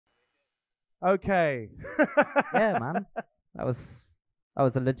Okay. Yeah, man. That was a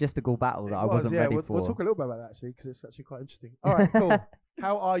logistical battle that I wasn't ready for. We'll talk a little bit about that actually, because it's actually quite interesting. All right, cool.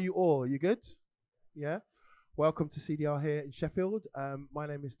 How are you all? You good? Yeah. Welcome to CDR here in Sheffield. My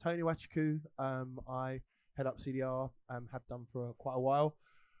name is Tony Wachiku. I head up CDR, have done for quite a while.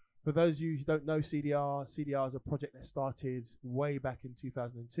 For those of you who don't know CDR is a project that started way back in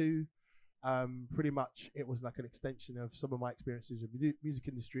 2002. Pretty much it was like an extension of some of my experiences with the music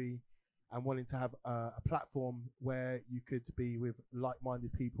industry and wanting to have a platform where you could be with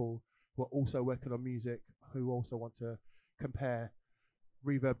like-minded people who are also working on music, who also want to compare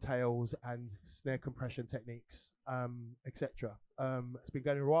reverb tails and snare compression techniques, etc. It's been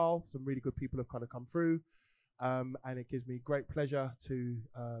going a while. Some really good people have kind of come through, and it gives me great pleasure to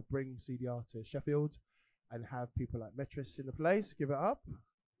bring CDR to Sheffield and have people like Metrist in the place. Give it up.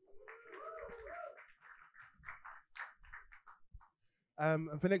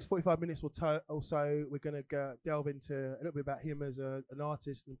 And for the next 45 minutes or so, we're going to delve into a little bit about him as an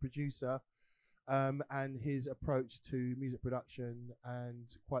artist and producer, and his approach to music production and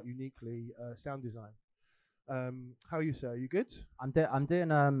quite uniquely sound design. How are you, sir? Are you good? I'm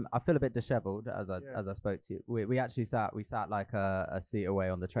doing. I feel a bit dishevelled as I spoke to you. We actually sat like a seat away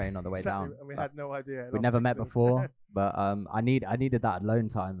on the train on the way Exactly, down. and we had no idea. We never met before, but I needed that alone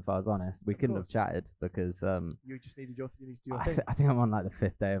time. If I was honest, we couldn't have chatted because you just needed your thing. I think I'm on like the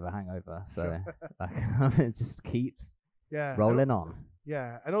 5th day of a hangover, so like, it just keeps rolling on.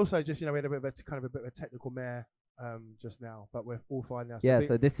 Yeah, and also just we had a bit of a technical mare just now, but we're all fine now. So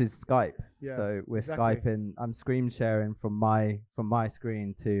so this is Skype. Yeah, so we're exactly. Skyping. I'm screen sharing from my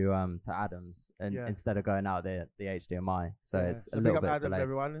screen to Adam's, and instead of going out the HDMI. So it's a little bit Adam, delayed.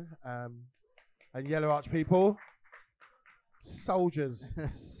 Everyone, and Yellow Arch people, soldiers.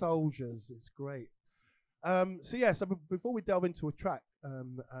 It's great. So before we delve into a track,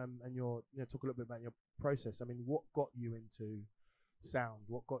 and talk a little bit about your process. I mean, what got you into sound?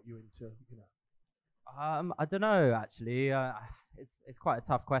 What got you into I don't know actually. It's quite a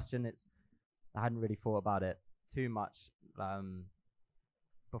tough question. I hadn't really thought about it too much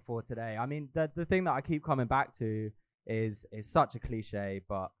before today. I mean, the thing that I keep coming back to is such a cliche,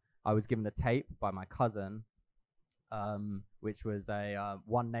 but I was given a tape by my cousin, which was a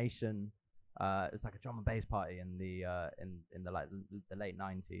One Nation. It was like a drum and bass party in the late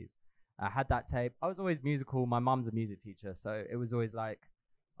 90s. I had that tape. I was always musical. My mum's a music teacher, so it was always like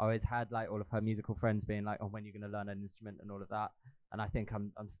I always had like all of her musical friends being like, "Oh, when are you going to learn an instrument?" and all of that. And I think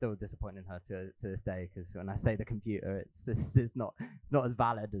I'm still disappointing her to this day, because when I say the computer, it's not as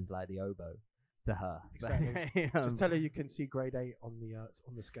valid as like the oboe to her. Exactly. Just tell her you can see grade 8 on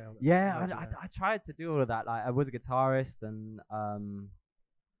the scale. Yeah, I tried to do all of that. Like I was a guitarist, and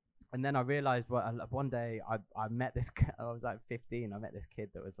then I realized one day I met this. I was like 15. I met this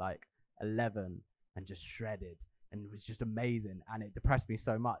kid that was like 11 and just shredded. And it was just amazing, and it depressed me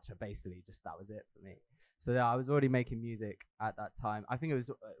so much. I basically just that was it for me. So I was already making music at that time. I think it was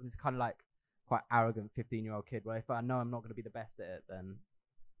kind of like quite arrogant 15-year-old kid, where if I know I'm not going to be the best at it, then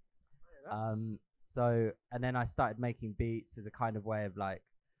so and then I started making beats as a kind of way of like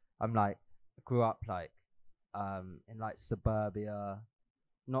I grew up like in like suburbia,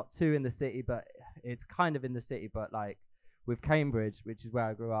 not too in the city, but it's kind of in the city, but like with Cambridge, which is where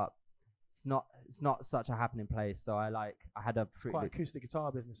I grew up. It's not such a happening place, so I had a quite acoustic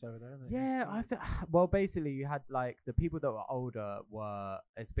guitar business over there, isn't it? Yeah, well, basically you had like the people that were older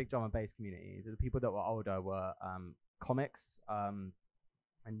it's a big drum and bass community. The people that were older were comics and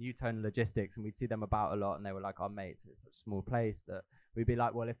Newtone Logistics, and we'd see them about a lot, and they were like our mates. It's such a small place that we'd be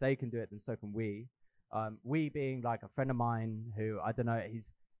like, well, if they can do it, then so can we. We being like a friend of mine who, I don't know,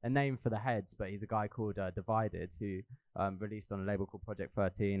 he's a name for the heads, but he's a guy called Divided, who released on a label called Project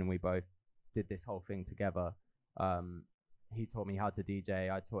 13, and we both did this whole thing together. He taught me how to DJ,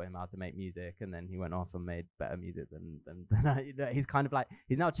 I taught him how to make music, and then he went off and made better music than I. He's kind of like,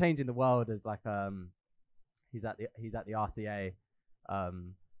 he's now changing the world as like he's at the RCA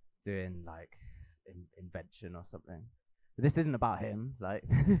doing like invention or something. But this isn't about him, like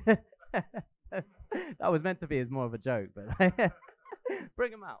that was meant to be as more of a joke, but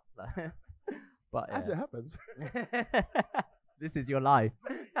bring him out. But as it happens. This is your life.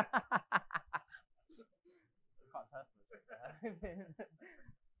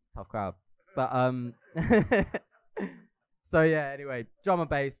 Tough crowd, but so yeah, anyway, drum and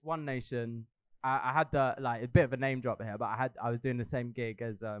bass, One Nation. I had a bit of a name drop here, but I was doing the same gig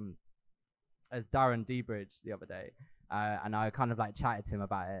as Darren Debridge the other day, and I kind of like chatted to him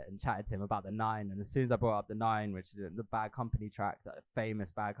about it and chatted to him about the 9, and as soon as I brought up the 9, which is the Bad Company track, that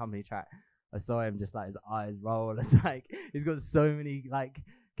famous Bad Company track, I saw him just like his eyes roll. It's like he's got so many like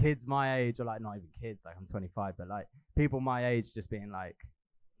kids my age, or like not even kids, like I'm 25, but like people my age just being like,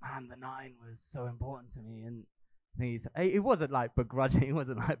 man, the 9 was so important to me. And it wasn't like begrudging. It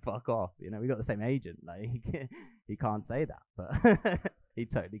wasn't like fuck off. You know, we got the same agent. Like he can't say that, but he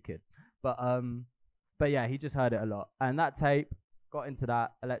totally could. But yeah, he just heard it a lot. And that tape got into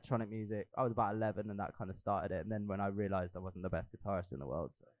that electronic music. I was about 11, and that kind of started it. And then when I realized I wasn't the best guitarist in the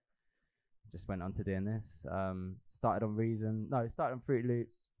world, so I just went on to doing this. Started on Fruity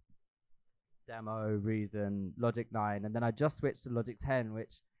Loops, Demo, Reason, Logic 9, and then I just switched to Logic 10,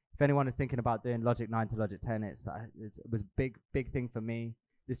 which, if anyone is thinking about doing Logic 9 to Logic 10, it was a big thing for me.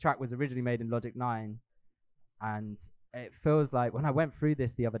 This track was originally made in Logic 9, and it feels like when I went through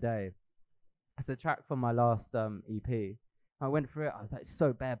this the other day, it's a track from my last EP. I went through it, I was like,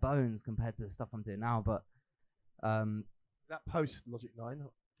 so bare bones compared to the stuff I'm doing now, but that post Logic 9.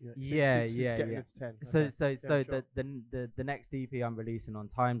 Yeah, since getting into 10. So the next EP I'm releasing on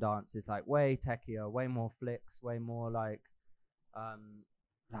Time Dance is like way techier, way more flicks, way more like I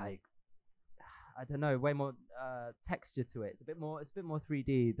don't know, way more texture to it. It's a bit more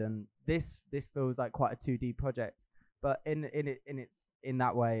 3D than this. This feels like quite a 2D project, but in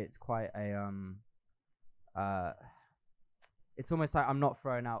that way, it's quite a it's almost like I'm not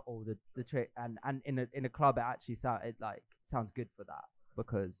throwing out all the trick, and in a club it actually sounds good for that,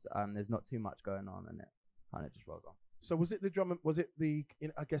 because there's not too much going on, and it kind of just rolls on. So was it the drum? Was it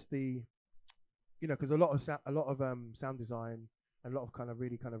because a lot of sound design and a lot of kind of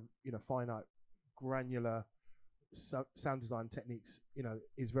really kind of finite, granular sound design techniques,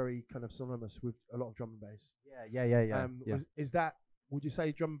 is very kind of synonymous with a lot of drum and bass. Yeah. Is that? Would you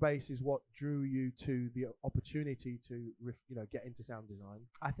say drum and bass is what drew you to the opportunity to get into sound design?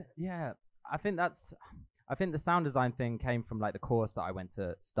 I think the sound design thing came from like the course that I went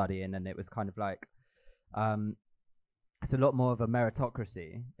to study in, and it was kind of like it's a lot more of a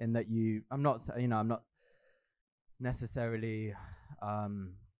meritocracy in that I'm not necessarily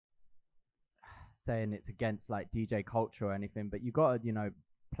saying it's against like DJ culture or anything, but you got to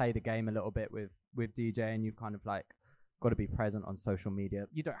play the game a little bit with DJ, and you kind of like got to be present on social media.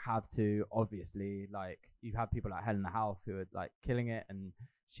 You don't have to, obviously, like you have people like Helen Houff who are like killing it, and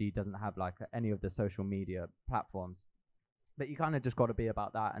she doesn't have like any of the social media platforms, but you kind of just got to be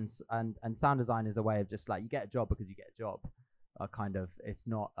about that. And sound design is a way of just like, you get a job because you get a job. It's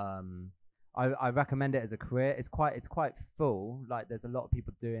not I recommend it as a career. It's quite full. Like there's a lot of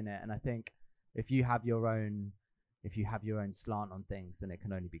people doing it, and I think if you have your own slant on things, then it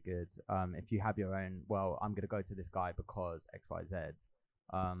can only be good. If you have your own, well, I'm going to go to this guy because XYZ,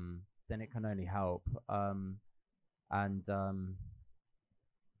 then it can only help.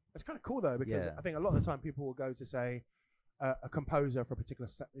 It's kind of cool though, because I think a lot of the time people will go to say a composer for a particular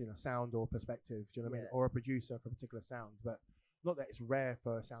sound or perspective, do you know what I mean, or a producer for a particular sound, but not that it's rare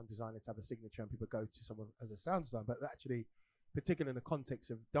for a sound designer to have a signature and people go to someone as a sound designer, but actually, particularly in the context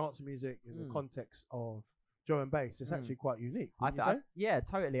of dance music, in the context of drum and bass, it's actually quite unique. Yeah,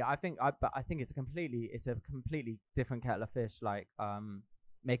 totally. I think it's a completely different kettle of fish. Like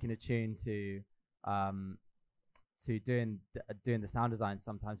making a tune to doing the sound design.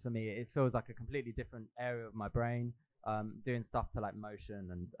 Sometimes for me, it feels like a completely different area of my brain. Doing stuff to like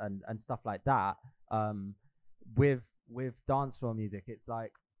motion and stuff like that. With dance floor music, it's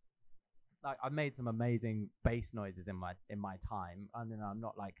like I've made some amazing bass noises in my time, and I'm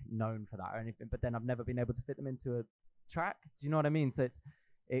not like known for that or anything, but then I've never been able to fit them into a track. Do you know what I mean? So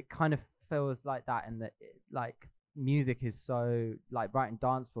it kind of feels like that, and that like music is so like writing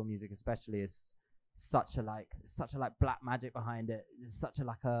dance floor music especially is such a black magic behind it. It's such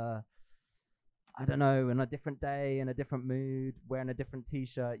a I don't know, in a different day, in a different mood, wearing a different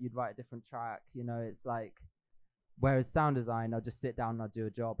t-shirt, you'd write a different track. It's like, whereas sound design, I'll just sit down and I'll do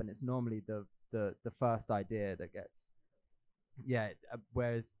a job, and it's normally the first idea that gets,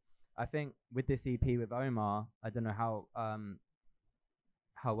 whereas I think with this EP with Omar, I don't know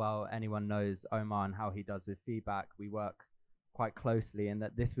how well anyone knows Omar and how he does with feedback. We work quite closely, and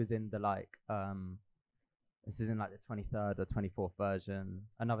that this was in the this is in like the 23rd or 24th version.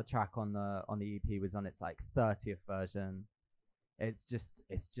 Another track on the EP was on its like 30th version. It's just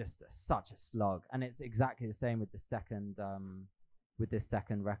such a slog, and it's exactly the same with the second with this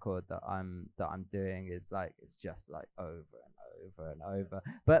second record that I'm doing. Is like it's just like over and over and over.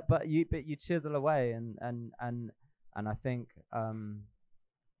 But you chisel away, and I think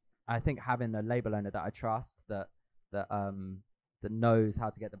having a label owner that I trust that knows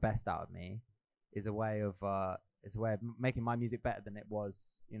how to get the best out of me is a way of making my music better than it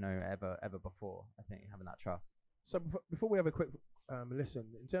was ever before. I think having that trust. So before we have a quick listen,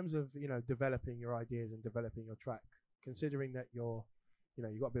 in terms of developing your ideas and developing your track, considering that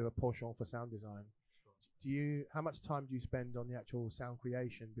you've got a bit of a penchant for sound design. How much time do you spend on the actual sound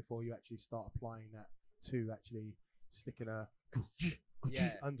creation before you actually start applying that to actually sticking a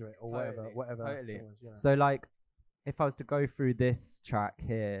under it or whatever? Totally. So like, if I was to go through this track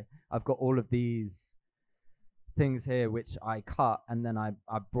here, I've got all of these things here which I cut and then I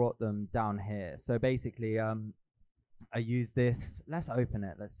brought them down here. So basically, I use this. Let's open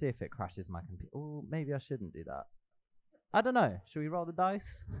it. Let's see if it crashes my computer. Oh, maybe I shouldn't do that. I don't know. Should we roll the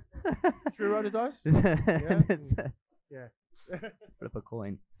dice? Should we roll the dice? Yeah. Flip a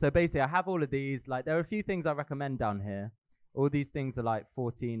coin. So basically, I have all of these. Like, there are a few things I recommend down here. All these things are like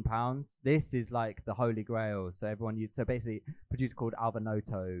 £14. This is like the holy grail. So everyone used. So basically, a producer called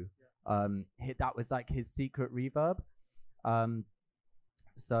Alvanoto. That was like his secret reverb.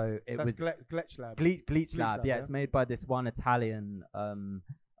 So it was Glitch Lab. Glitch Lab. Yeah, it's made by this one Italian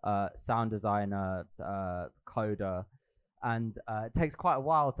sound designer, coder. And it takes quite a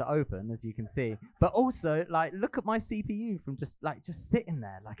while to open, as you can see. But also, like, look at my CPU from just sitting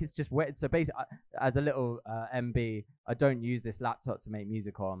there. Like, it's just wet. So basically, as a little MB, I don't use this laptop to make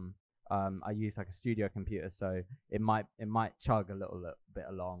music on. I use like a studio computer, so it might chug a little bit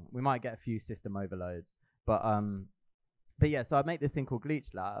along. We might get a few system overloads, but yeah. So I make this thing called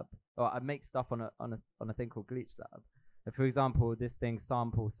Glitch Lab, or I make stuff on a thing called Glitch Lab. And for example, this thing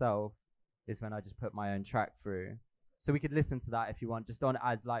sample self is when I just put my own track through. So we could listen to that if you want, just on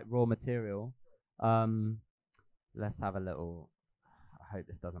as like raw material. Let's have a little. I hope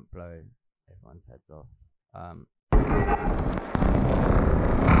this doesn't blow everyone's heads off.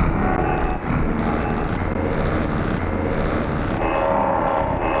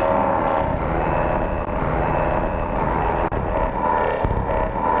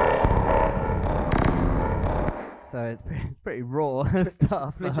 So it's pretty raw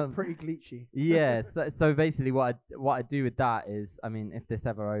stuff. Pretty glitchy. Yeah. So basically, what I do with that is, I mean, if this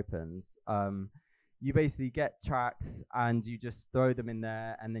ever opens, you basically get tracks and you just throw them in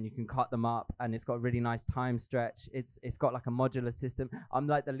there, and then you can cut them up, and it's got a really nice time stretch. It's got like a modular system. I'm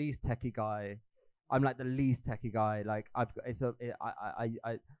like the least techie guy. Like I'm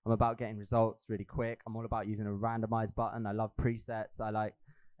about getting results really quick. I'm all about using a randomize button. I love presets. I like.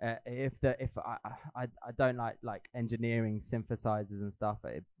 I don't like engineering synthesizers and stuff.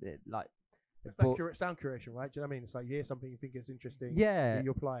 It's like sound curation, right? Do you know what I mean? It's like you hear something, you think it's interesting, yeah, you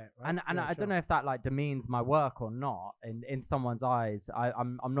apply it, right? And I don't know if that like demeans my work or not in someone's eyes.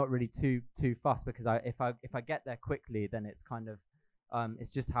 I'm not really too fussed, because if I get there quickly, then it's kind of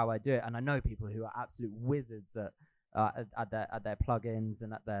it's just how I do it. And I know people who are absolute wizards at their plugins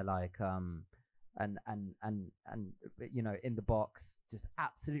and at their like and in the box, just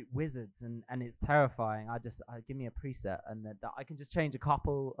absolute wizards, and it's terrifying. I give me a preset, and that I can just change a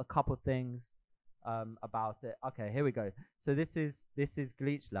couple things about it. Okay, here we go. So this is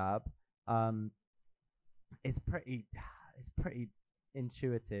Glitch Lab. It's pretty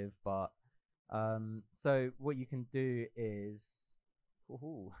intuitive, but so what you can do is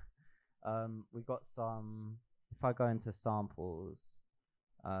we got some. If I go into samples,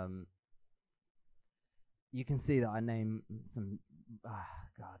 you can see that I name some,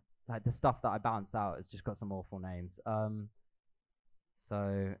 like the stuff that I bounce out has just got some awful names.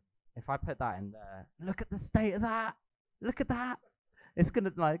 So if I put that in there, look at the state of that. Look at that. It's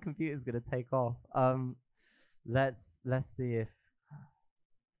gonna, my computer's gonna take off. Let's see if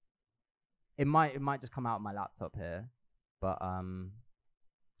it might just come out of my laptop here, but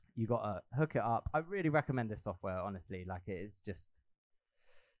you gotta hook it up. I really recommend this software, honestly. Like, it's just.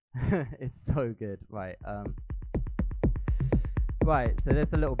 It's so good. Right, so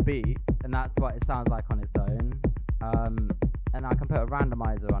there's a little beat, and that's what it sounds like on its own. And I can put a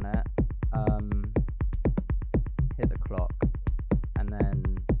randomizer on it, hit the clock, and then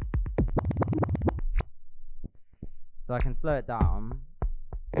so I can slow it down,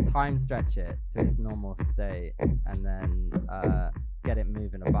 time stretch it to its normal state, and then get it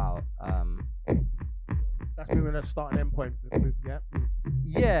moving about. That's moving a start and end point.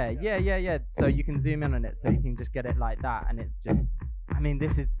 Yeah. So you can zoom in on it, so you can just get it like that, and it's just. I mean,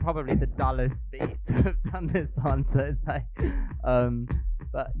 this is probably the dullest beat to have done this on. So it's like,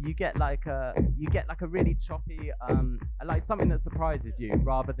 but you get like a really choppy, like something that surprises you,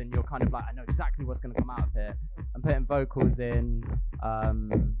 rather than you're kind of like, I know exactly what's going to come out of here. I'm putting vocals in.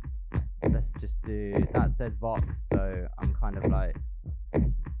 Let's just do that. Says Vox, so I'm kind of like,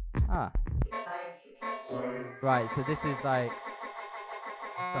 right. So this is like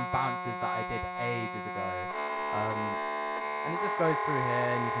some bounces that I did ages ago. And it just goes through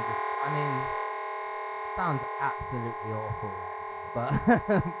here, and you can just, I mean, sounds absolutely awful right but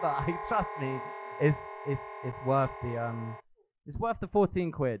trust me, it's worth the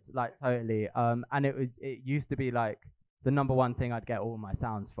 14 quid, like totally. And it used to be like the number one thing I'd get all my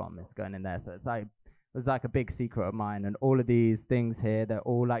sounds from is going in there. So it was like a big secret of mine. And all of these things here, they're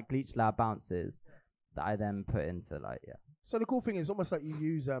all like Glitch Lab bounces that I then put into like, yeah. So the cool thing is almost like you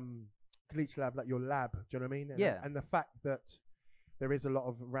use Glitch Lab like your lab. Do you know what I mean? And the fact that there is a lot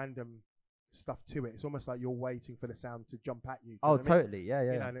of random stuff to it, it's almost like you're waiting for the sound to jump at you. Oh, totally. Yeah.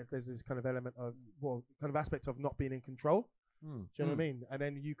 You know, and there's this kind of element of, kind of aspect of not being in control. Do you know what I mean? And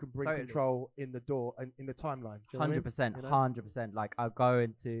then you can bring control in the door and in the timeline. 100%, 100%. Like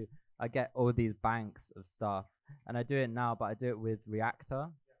I get all these banks of stuff, and I do it now, but I do it with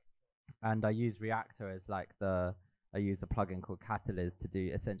Reactor, and I use Reactor as like I use a plugin called Catalyst to do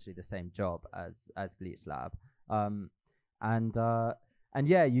essentially the same job as Glitch Lab. And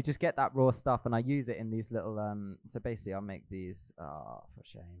yeah, you just get that raw stuff, and I use it in these little so basically I'll make these for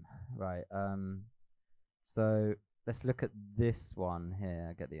shame. Right. So let's look at this one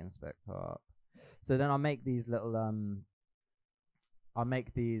here. Get the inspector up. So then I'll make these little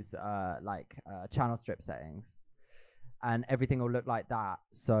channel strip settings, and everything will look like that,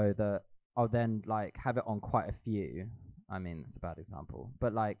 so that I'll then like have it on quite a few. I mean, it's a bad example,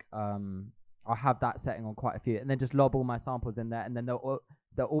 but like I'll have that setting on quite a few, and then just lob all my samples in there, and then they'll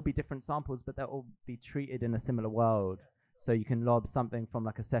all be different samples, but they'll all be treated in a similar world. So you can lob something from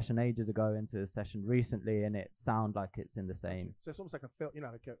like a session ages ago into a session recently, and it sound like it's in the same. So it's almost like a filter, you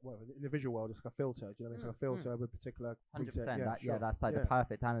know, like in the visual world, it's like a filter. Do you know what I mean? It's like a filter with particular. 100%. That's like the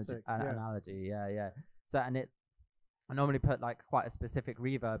perfect analogy. Yeah. So I normally put like quite a specific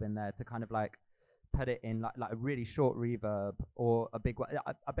reverb in there to kind of like put it in like a really short reverb or a big one.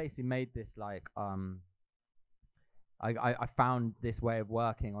 I basically made this like I found this way of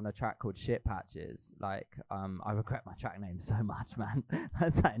working on a track called Shit Patches. Like, I regret my track name so much, man.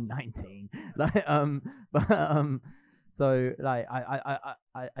 That's like 19. Like, so like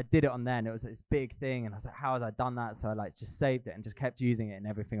I did it on there, and it was this big thing, and I was like, how has I done that? So I like just saved it and just kept using it and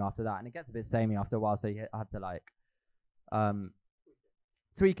everything after that. And it gets a bit samey after a while, so I have to like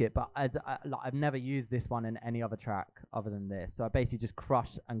tweak it. But I've never used this one in any other track other than this. So I basically just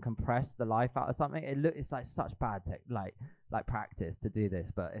crush and compress the life out of something. It's like such bad like practice to do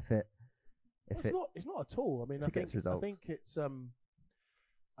this, but it's not at all. I mean, I think it's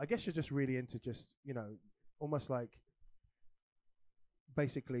I guess you're just really into just, you know, almost like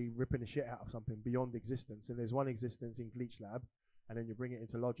basically ripping the shit out of something beyond existence. And there's one existence in Glitch Lab, and then you bring it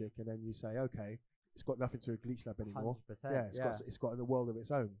into Logic, and then you say, okay, it's got nothing to do with Glitch Lab anymore. 100%. It's got a world of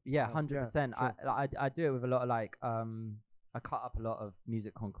its own. Yeah, 100%. Sure. I do it with a lot of like I cut up a lot of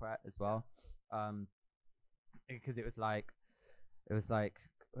music concrete as well, because it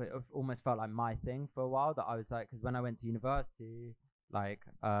almost felt like my thing for a while. That I was like, because when I went to university, like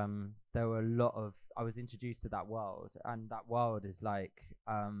there were a lot of, I was introduced to that world, and that world is like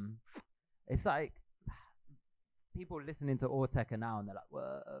it's like people listening to Autechre now, and they're like,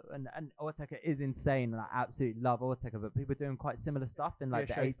 whoa, and Autechre is insane, and I absolutely love Autechre, but people are doing quite similar stuff in like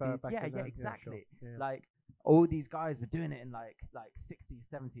the 80s. Yeah, exactly. Yeah, sure. Like all these guys were doing it in like 60s,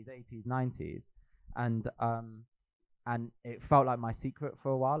 70s, 80s, 90s, and it felt like my secret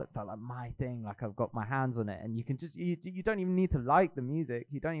for a while. It felt like my thing, like I've got my hands on it, and you can just you don't even need to like the music,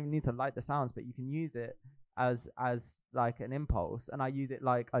 you don't even need to like the sounds, but you can use it as like an impulse. And I use it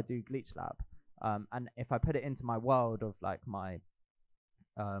like I do Glitch Lab. And if I put it into my world of like my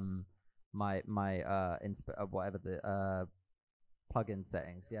whatever the plugin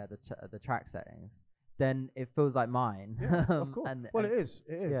settings, the track settings, then it feels like mine. Yeah, of course. It is.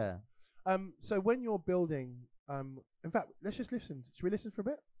 Yeah. So when you're building, in fact, let's just listen. Should we listen for a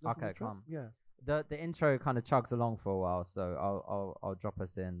bit? Okay, come. Yeah. The intro kind of chugs along for a while, so I'll drop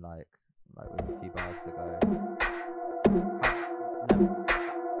us in like with a few bars to go.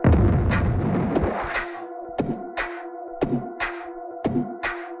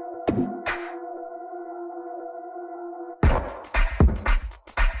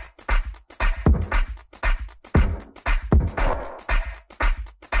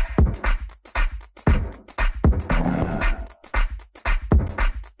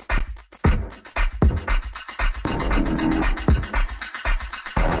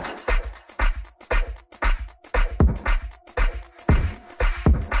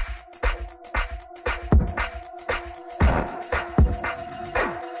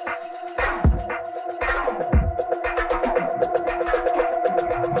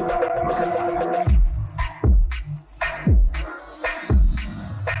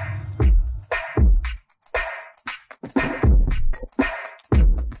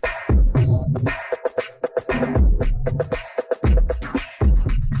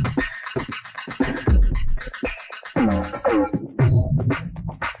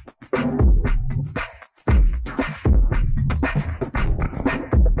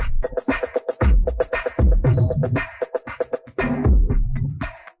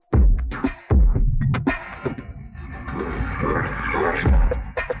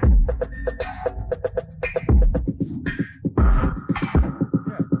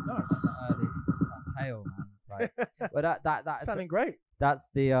 But that's sounding great. That's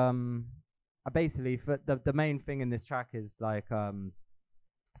the basically for the main thing in this track is like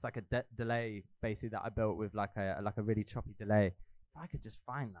it's like a delay basically that I built with like a really choppy delay. If I could just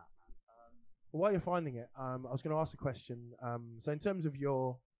find that, man. While you're finding it, I was going to ask a question. So in terms of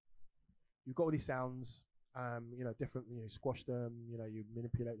you've got all these sounds, different, squash them, you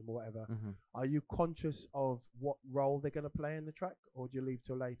manipulate them or whatever. Are you conscious of what role they're going to play in the track, or do you leave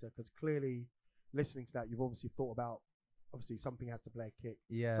till later? Because clearly, listening to that, you've obviously thought about, obviously something has to play a kick.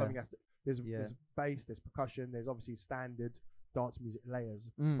 Yeah. Something has to, there's bass, there's percussion, there's obviously standard dance music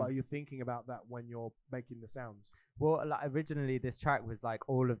layers. But are you thinking about that when you're making the sounds? Well, like originally this track was like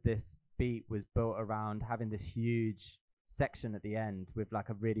all of this beat was built around having this huge section at the end with like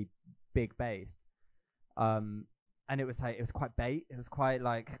a really big bass. And it was quite bait. It was quite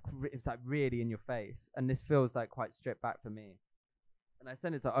like, it was like really in your face. And this feels like quite stripped back for me. And I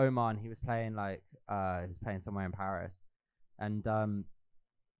sent it to Omar and he was playing somewhere in Paris. And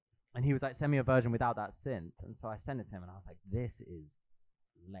he was like, send me a version without that synth. And so I sent it to him and I was like, this is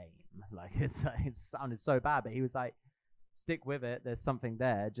lame. Like it sounded so bad, but he was like, stick with it. There's something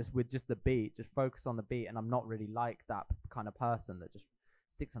there just with just the beat, just focus on the beat. And I'm not really like that kind of person that just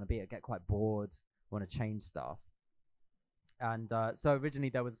sticks on a beat. I get quite bored, want to change stuff. And so originally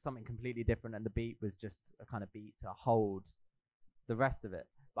there was something completely different and the beat was just a kind of beat to hold the rest of it.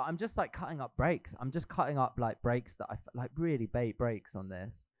 But I'm just like cutting up breaks. I'm just cutting up like breaks that I like really bait breaks on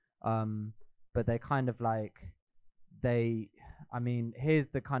this. But they kind of like here's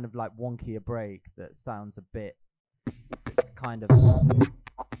the kind of like wonkier break that sounds a bit, it's kind of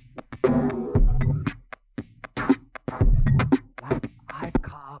like I've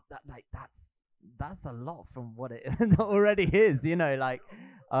cut up that, like that's a lot from what it already is, like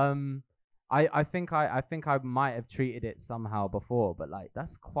I think I might have treated it somehow before, but like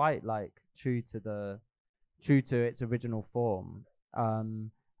that's quite like true to its original form.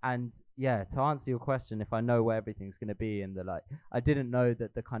 And yeah, to answer your question, if I know where everything's going to be in the like, I didn't know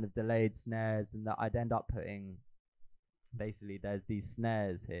that the kind of delayed snares and that I'd end up putting, basically there's these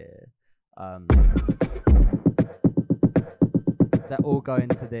snares here that all go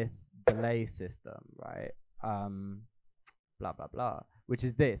into this delay system, right? Blah, blah, blah, which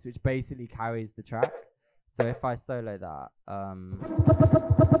basically carries the track. So if I solo that,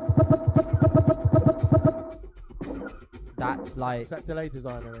 that's like, is that delay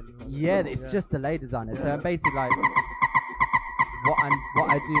designer? It's just delay designer. So I'm basically like,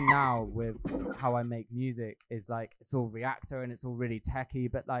 what I do now with how I make music is like, it's all reactor and it's all really techy,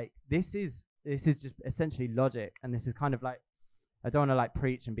 but like this is just essentially Logic, and this is kind of like, I don't want to like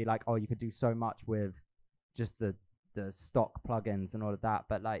preach and be like, oh, you could do so much with just the stock plugins and all of that,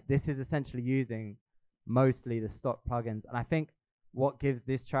 but like this is essentially using mostly the stock plugins. And I think what gives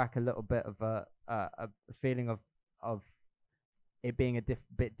this track a little bit of a feeling of it being a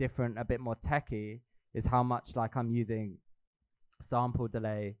bit different, a bit more techy, is how much like I'm using sample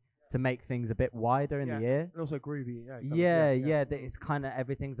delay to make things a bit wider in the ear. And also groovy. It's kind of,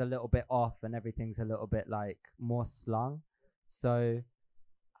 everything's a little bit off and everything's a little bit like more slung. So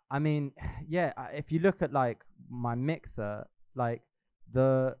I mean, if you look at like my mixer, like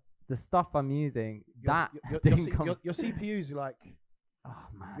the stuff I'm using, your CPU's like, oh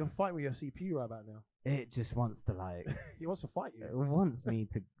man, you're fighting with your CPU right about now. It just wants to like, he wants to fight you. It wants me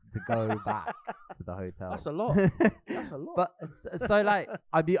to go back to the hotel. That's a lot. That's a lot. But so like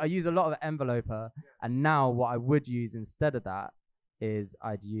I use a lot of enveloper, and now what I would use instead of that is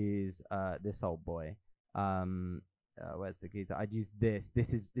I'd use this old boy. Where's the geezer? I'd use this.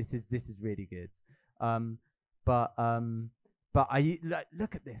 This is really good. But I like,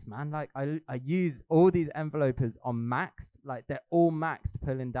 look at this, man. Like I use all these envelopers on maxed. Like they're all maxed,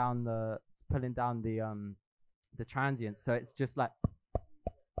 pulling down the transient. So it's just like,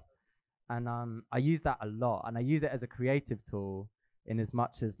 and I use that a lot, and I use it as a creative tool in as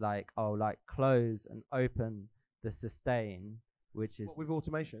much as like I'll like close and open the sustain, which is with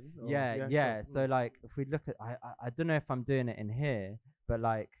automation. Sure. So like if we look at, I don't know if I'm doing it in here, but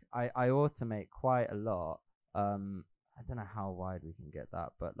like I automate quite a lot. I don't know how wide we can get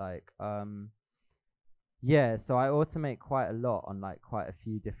that, but like so I automate quite a lot on like quite a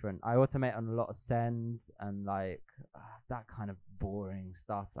few different, I automate on a lot of sends and like that kind of boring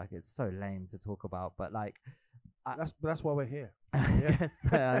stuff. Like it's so lame to talk about, but like that's why we're here.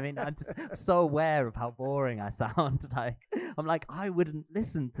 Yes, I mean, I'm just so aware of how boring I sound. Like I'm like, I wouldn't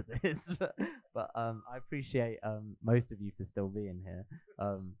listen to this, but I appreciate most of you for still being here.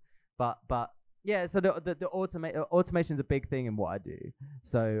 But yeah, so the automation's a big thing in what I do.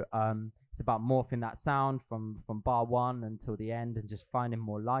 So it's about morphing that sound from bar one until the end and just finding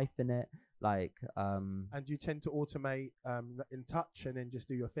more life in it. Like And you tend to automate in touch and then just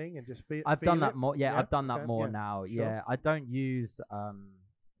do your thing and just feel. I've feel done that it? more. Yeah, I've done that Okay, more yeah, now. sure. Yeah, I don't use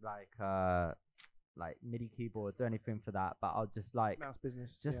like MIDI keyboards or anything for that, but I'll just like Mouse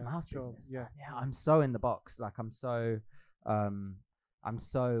business. just yeah, mouse sure, business. Yeah. Man. Yeah, I'm so in the box. Like I'm so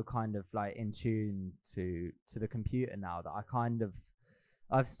kind of like in tune to the computer now that I kind of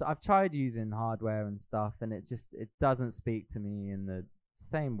I've tried using hardware and stuff, and it doesn't speak to me in the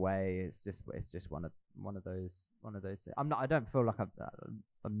same way. It's just one of those things. I don't feel like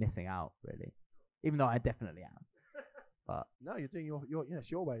I'm missing out really, even though I definitely am. But no, you're doing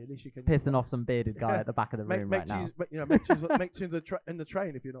your way. At least you can pissing off some bearded guy at the back of the room right now. Make tunes in the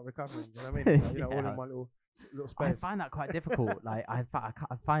train if you're not recovering. You know what I mean? All in one little space. I find that quite difficult. Like I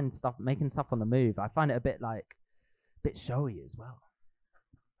find making stuff on the move. I find it a bit showy as well.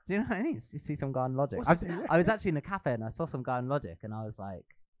 Do you know what I mean? You see some guy on Logic. I was actually in a cafe and I saw some guy on Logic and I was like,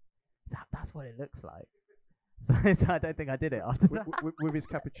 that's what it looks like. So I don't think I did it after that. With his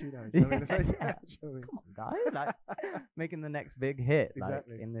cappuccino. You know what I mean? Come on, guy. Like, making the next big hit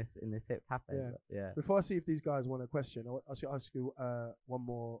exactly. like, in this hip cafe. Yeah. But, yeah. Before I see if these guys want a question, I should ask you one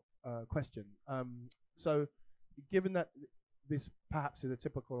more question. So given that this perhaps is a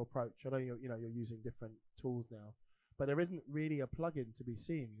typical approach, I know you're using different tools now, but there isn't really a plugin to be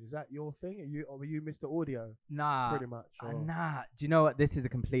seen. Is that your thing? Are you Mr. Audio? Nah. Pretty much. Nah. Do you know what? This is a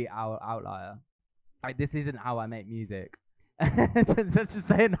complete outlier. Like, this isn't how I make music. Just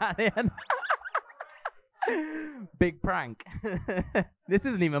saying that again. Big prank. This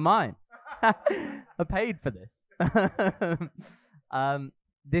isn't even mine. I paid for this. I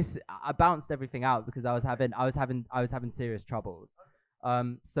bounced everything out because I was having serious troubles.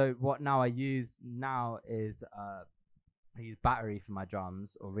 So what now I use is I use battery for my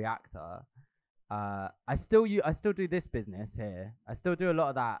drums or Reactor. I still do this business here. I still do a lot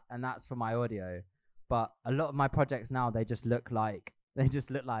of that, and that's for my audio. But a lot of my projects now, they just look like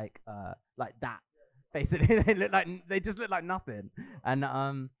that. Basically, they just look like nothing. And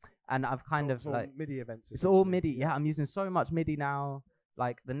I've kind of like MIDI events. It's all MIDI. Yeah, I'm using so much MIDI now.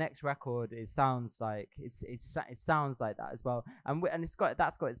 Like the next record, it sounds like it sounds like that as well. And that's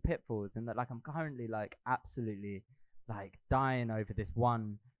got its pitfalls, and that like I'm currently like absolutely like dying over this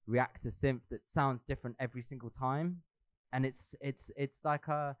one Reactor synth that sounds different every single time, and it's like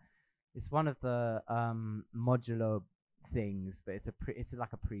it's one of the modular things, but it's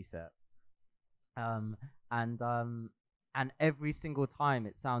like a preset. And every single time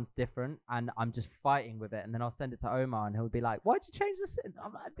it sounds different, and I'm just fighting with it. And then I'll send it to Omar, and he'll be like, "Why'd you change the synth?"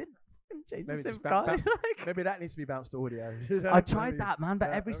 I'm like, "I didn't change the synth, guy." Maybe that needs to be bounced to audio. I tried that, man,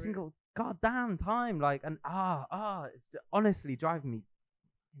 but every single goddamn time, like, and it's honestly driving me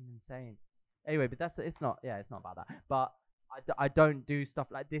insane. Anyway, but it's not about that. But I don't do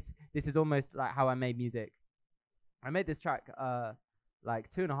stuff like this. This is almost like how I made music. I made this track like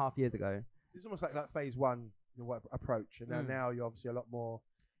 2.5 years ago. It's almost like that phase one approach, and now you're obviously a lot more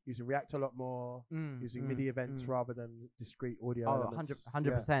using React a lot more, using MIDI events rather than discrete audio. Oh,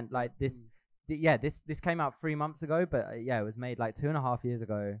 100%. Like this, this came out 3 months ago, but it was made like 2.5 years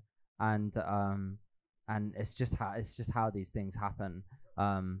ago, and it's just how these things happen.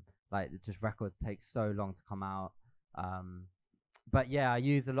 Like just records take so long to come out. But yeah, I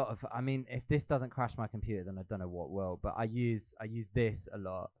use a lot of. I mean, if this doesn't crash my computer, then I don't know what will. But I use this a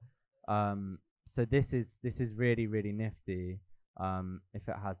lot. So this is really, really nifty. If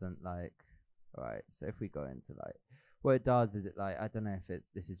it hasn't, like, right. So if we go into like, what it does is it like, I don't know if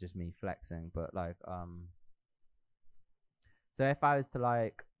this is just me flexing, but like, so if I was to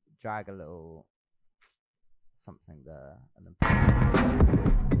like drag a little something there and then,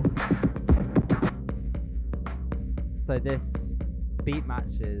 so this beat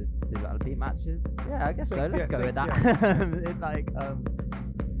matches to beat matches. Yeah, I guess so. Let's go with that. It's like,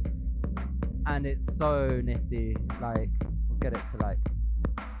 and it's so nifty. Like, we'll get it to like.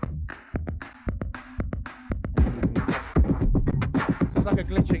 So it's like a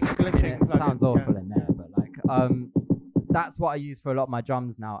glitching. It sounds awful in there, but like, that's what I use for a lot of my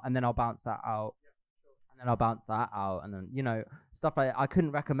drums now. And then I'll bounce that out, and then I'll bounce that out, and then stuff like that. I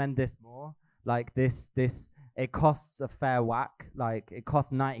couldn't recommend this more. Like this. It costs a fair whack. Like it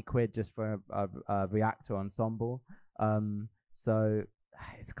costs 90 quid just for a Reactor ensemble. So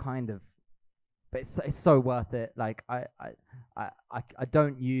it's kind of. But it's so worth it. Like I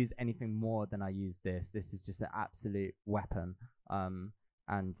don't use anything more than I use this. This is just an absolute weapon.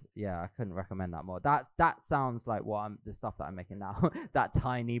 And yeah, I couldn't recommend that more. That sounds like the stuff that I'm making now. That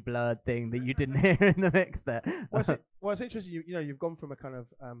tiny blurred thing that you didn't hear in the mix there. Well, it's interesting. You've gone from a kind of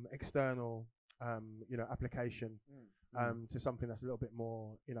external application to something that's a little bit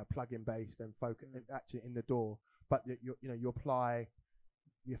more, plug-in based and actually in the door. But you apply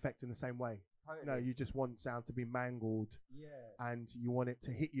the effect in the same way. Totally. You just want sound to be mangled, and you want it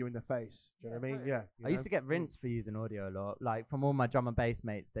to hit you in the face. Do you know what I mean? Totally. Yeah. I used to get rinsed for using audio a lot. Like from all my drum and bass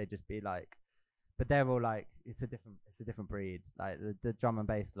mates, they'd just be like, but they're all like, it's a different breed. Like the drum and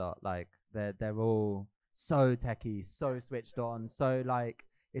bass lot, like they're all so techie, so switched on, so like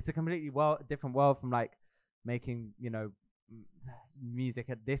it's a completely different world from like making music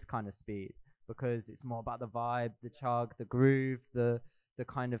at this kind of speed, because it's more about the vibe, the chug, the groove, the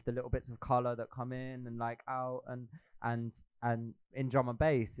kind of the little bits of color that come in and like out, and in drum and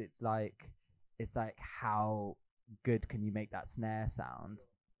bass it's like how good can you make that snare sound.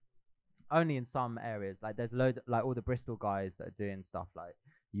 Only in some areas, like there's loads like all the Bristol guys that are doing stuff like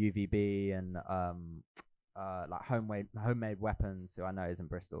UVB and like homemade weapons, who I know isn't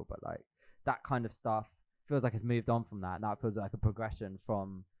Bristol, but like that kind of stuff feels like it's moved on from that. Now it feels like a progression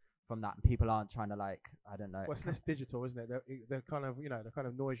from that, and people aren't trying to like, I don't know. Well, it's less digital, isn't it? They're kind of, the kind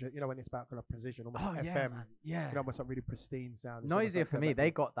of noise, when it's about kind of precision, almost like FM, man. Yeah, almost like really pristine sound. Noisier for me,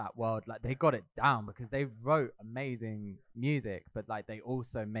 they got that world, like they got it down because they wrote amazing music, but like they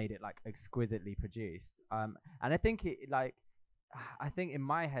also made it like exquisitely produced. And I think I think in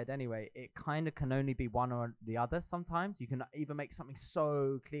my head anyway, it kind of can only be one or the other. Sometimes you can either make something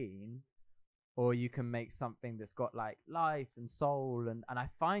so clean, or you can make something that's got like life and soul, and I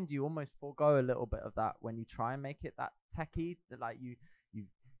find you almost forego a little bit of that when you try and make it that techie, that like you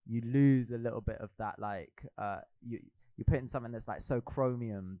lose a little bit of that, like you put in something that's like so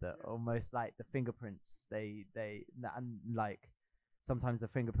chromium that almost like the fingerprints they and like sometimes the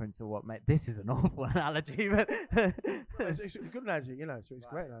fingerprints are what make this is an awful analogy, but it's a good analogy, so it's a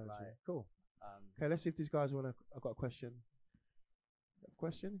great analogy. Right. Cool. Okay, let's see if these guys want to. I've got a question.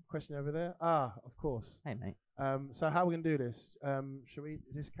 Question over there. Of course. Hey, mate. So how are we gonna do this?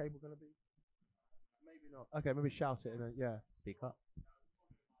 Is this cable gonna be? Maybe not. Okay, maybe shout it and then, yeah. Speak up.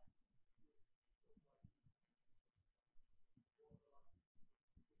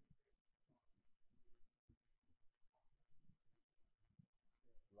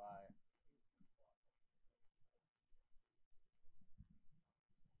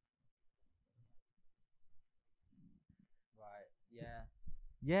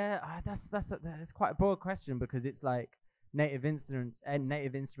 Yeah, that's quite a broad question, because it's like native instruments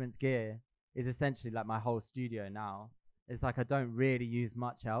gear is essentially like my whole studio now. It's like I don't really use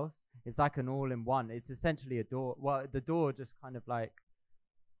much else. It's like an all-in-one. It's essentially a door. Well, the door just kind of like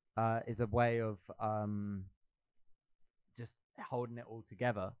is a way of just holding it all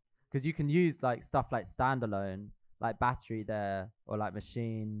together, because you can use like stuff like standalone, like battery there, or like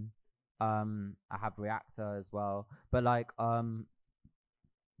machine. I have reactor as well, but like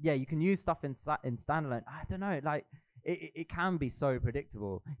yeah, you can use stuff in standalone. I don't know, like it can be so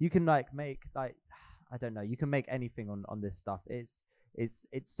predictable. You can like make like, I don't know, you can make anything on this stuff. It's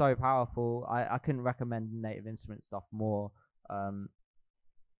so powerful. I couldn't recommend Native Instruments stuff more.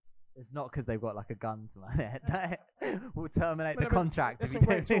 It's not because they've got like a gun to my head. We'll terminate the contract. There's some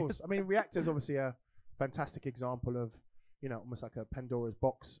great tools. I mean, Reactor's obviously a fantastic example of, almost like a Pandora's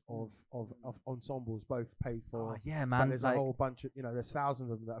box of ensembles, both paid for. Oh, yeah, man. There's a whole bunch of, there's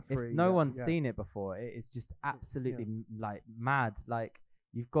thousands of them that are free. If no one's seen it before, it's just absolutely like mad. Like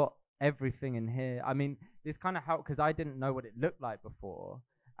you've got everything in here. I mean, this kind of helped because I didn't know what it looked like before,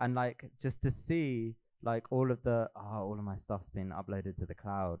 and like just to see like all of my stuff's been uploaded to the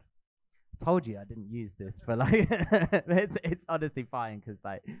cloud. I told you I didn't use this for like it's honestly fine because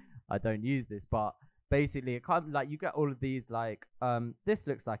like I don't use this, but basically it can't, like you get all of these like this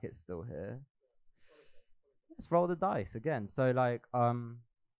looks like it's still here. Let's roll the dice again. So like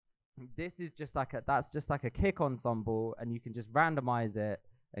this is just like that's just like a kick ensemble, and you can just randomize it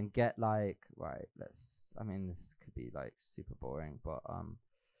and get like, right, this could be like super boring, but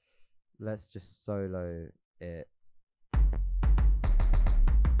let's just solo it,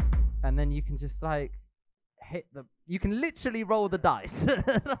 and then you can just like you can literally roll the dice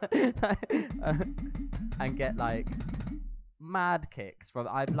and get like mad kicks from.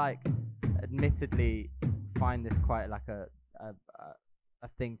 I've like admittedly find this quite like a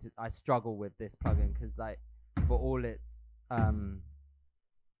thing I struggle with this plugin, because like for all its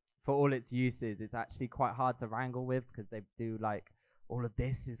uses, it's actually quite hard to wrangle with, because they do like all of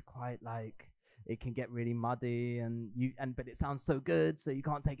this is quite like, it can get really muddy but it sounds so good, so you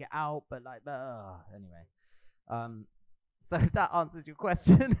can't take it out, but like anyway. So if that answers your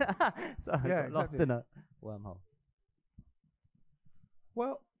question. So I got lost in a wormhole.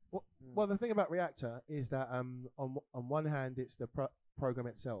 Well, the thing about Reactor is that on one hand it's the program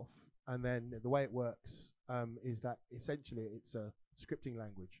itself, and then the way it works is that essentially it's a scripting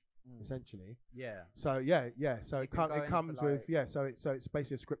language. Essentially, So so it comes with So it's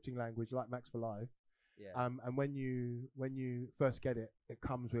basically a scripting language like Max for Live. And when you first get it, it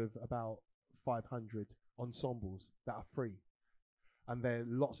comes with about 500 ensembles that are free, and there are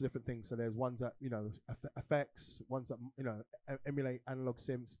lots of different things. So there's ones that effects, ones that emulate analog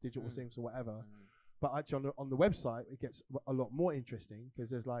synths, digital synths, or whatever. But actually on the website, it gets a lot more interesting because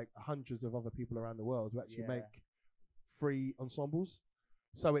there's like hundreds of other people around the world who actually make free ensembles.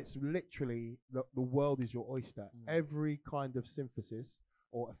 So it's literally the world is your oyster. Every kind of synthesis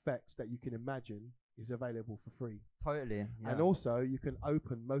or effects that you can imagine is available for free. Totally. Yeah. And also you can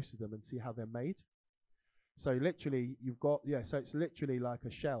open most of them and see how they're made. So literally you've got, so it's literally like a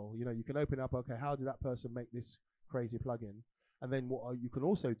shell. You can open up, okay, how did that person make this crazy plugin? And then what you can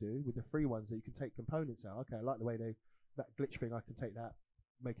also do with the free ones that you can take components out. Okay, I like the way that glitch thing, I can take that,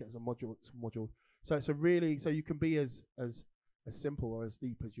 make it as a module. So it's so you can be as simple or as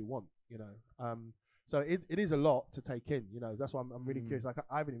deep as you want, So it is a lot to take in, That's why I'm really curious. Like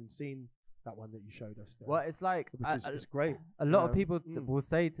I haven't even seen that one that you showed us there. Well, it's like it's great. A lot of people will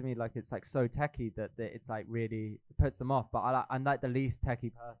say to me like it's like so techie that it's like really puts them off. But I'm like the least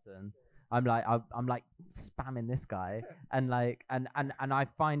techie person. I'm like spamming this guy and like and I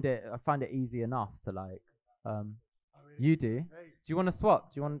find it easy enough to like. You do? Hey. Do you want to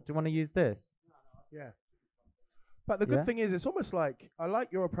swap? Do you want to use this? Yeah. But the good thing is, it's almost like, I like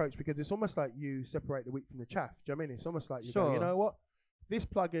your approach because it's almost like you separate the wheat from the chaff. Do you know what I mean? It's almost like you go, you know what? This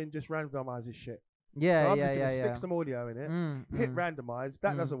plugin just randomizes shit. Yeah, so I'm just going to stick some audio in it, hit randomize.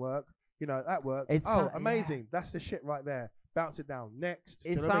 That doesn't work. That works. Amazing. That's the shit right there. Bounce it down. Next.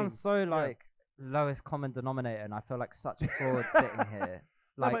 It sounds so like lowest common denominator, and I feel like such a fraud sitting here.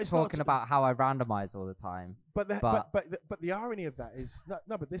 Like talking about how I randomize all the time. But the irony of that is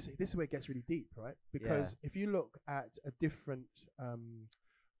but this is where it gets really deep, right? Because if you look at a different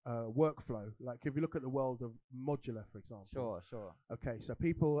workflow, like if you look at the world of modular, for example. Sure. Okay, so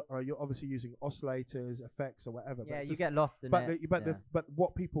people you're obviously using oscillators, effects, or whatever. Yeah, you get lost in it. But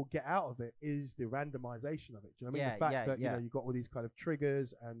what people get out of it is the randomization of it. Do you know what I mean? The fact that you've got all these kind of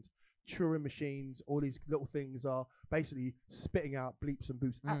triggers and Turing machines, all these little things are basically spitting out bleeps and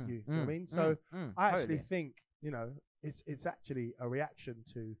boosts at you. You know what I mean? So I actually think, it's actually a reaction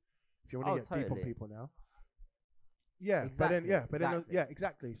to, if you want to get deep on people now. Yeah, exactly,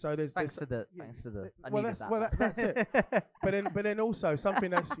 exactly. So there's thanks for the. That's it. but then also something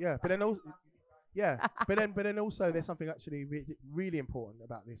that's but then also there's something actually really important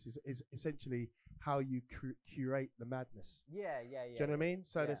about this is essentially how you curate the madness. Yeah. Do you know what I mean?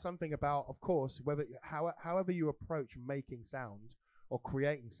 So there's something about, of course, however you approach making sound or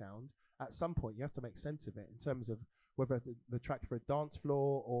creating sound, at some point you have to make sense of it in terms of whether the track for a dance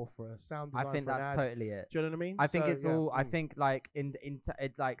floor or for a sound design. I think that's totally it. Do you know what I mean? I think it's all. I think like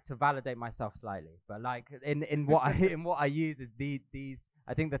like to validate myself slightly, but like in what I use is these.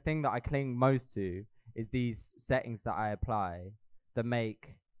 I think the thing that I cling most to is these settings that I apply that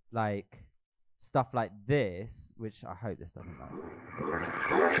make like stuff like this, which I hope this doesn't like.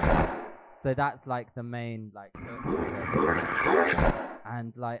 So that's like the main like,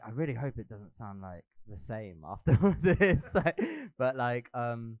 and like I really hope it doesn't sound like the same after all this. But like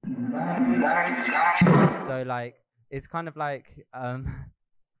so like it's kind of like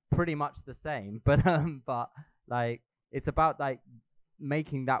pretty much the same, but like it's about like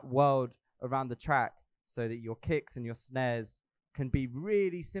making that world around the track so that your kicks and your snares can be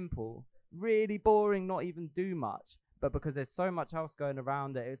really simple, really boring, not even do much, but because there's so much else going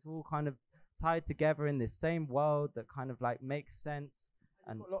around it, it's all kind of tied together in this same world that kind of like makes sense.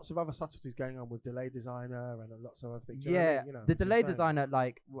 And got lots of other subtleties going on with delay designer and lots of other things. Yeah, the delay designer,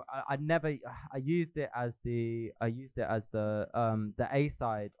 like I used it as the A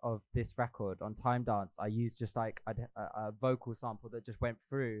side of this record on Time Dance. I used just like a vocal sample that just went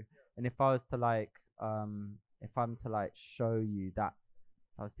through. And if I was to like if I'm to like show you that,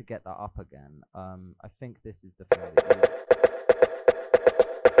 if I was to get that up again, I think this is the thing.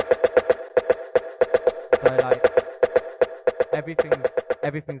 So like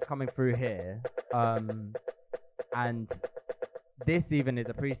everything's coming through here, and this even is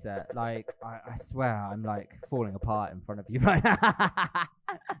a preset. Like I swear I'm like falling apart in front of you right now.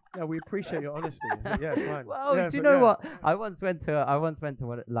 Yeah, we appreciate your honesty. Yeah, it's fine. Well, do you know what? I once went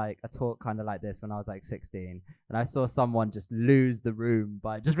to like a talk kind of like this when I was like 16, and I saw someone just lose the room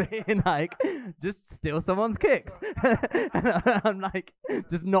by just being like, just steal someone's kicks. And I'm like,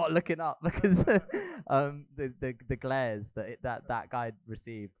 just not looking up because the glares that guy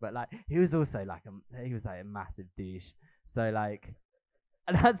received. But like, he was also like a massive douche. So like,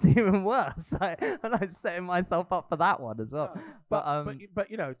 that's even worse. I'm like setting myself up for that one as well. No, but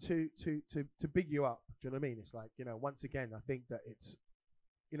you know, to big you up, do you know what I mean? It's like, you know, once again, I think that it's,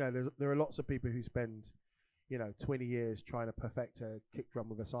 you know, there are lots of people who spend, you know, 20 years trying to perfect a kick drum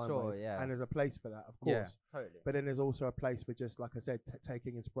with a sine wave. Yeah. And there's a place for that, of course. Yeah, totally. But then there's also a place for, just like I said,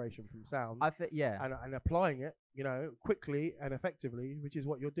 taking inspiration from sound. Yeah. And applying it, you know, quickly and effectively, which is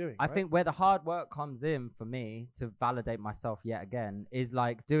what you're doing. I think where the hard work comes in for me to validate myself yet again is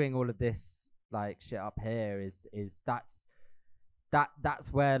like doing all of this like shit up here is that's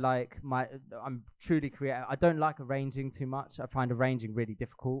where like I'm truly creative. I don't like arranging too much. I find arranging really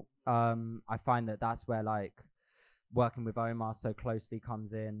difficult. I find that's where like working with Omar so closely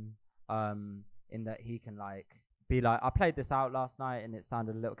comes in that he can like be like, I played this out last night and it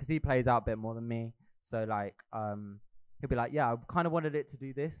sounded a little, because he plays out a bit more than me, so like he'll be like, yeah, I kind of wanted it to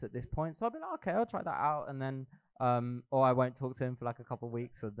do this at this point, so I'll be like, okay, I'll try that out, and then or I won't talk to him for like a couple of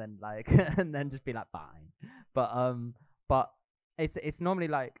weeks, and then like and then just be like, fine. But it's normally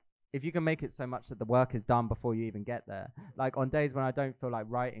like, if you can make it so much that the work is done before you even get there. Like on days when I don't feel like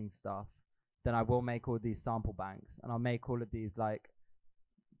writing stuff, then I will make all these sample banks, and I'll make all of these like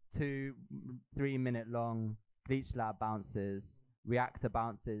 2-3 minute long bleach lab bounces, reactor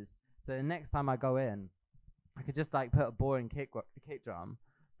bounces. So the next time I go in, I could just like put a boring kick drum,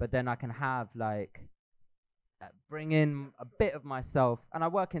 but then I can have like bring in a bit of myself, and I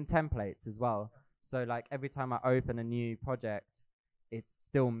work in templates as well. So like every time I open a new project, it's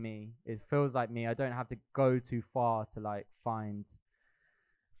still me. It feels like me. I don't have to go too far to like find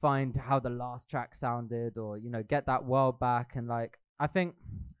how the last track sounded, or, you know, get that world back. And like, I think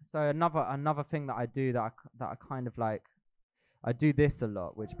so another thing that I do that I kind of like, I do this a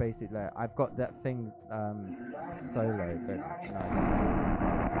lot, which basically I've got that thing solo, don't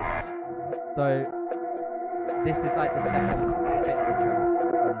I? No. So this is like the second bit of the track.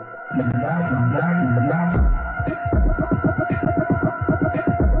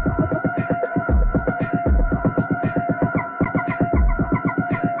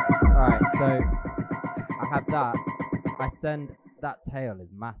 Alright, so I have that. I send that tail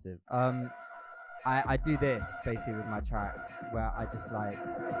is massive. I do this basically with my tracks, where I just like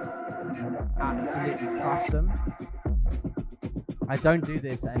absolutely crush them. I don't do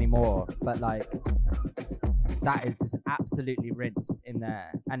this anymore, but like that is just absolutely rinsed in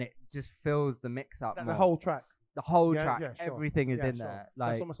there, and it just fills the mix up. The whole track. The whole track, sure. Everything is in there.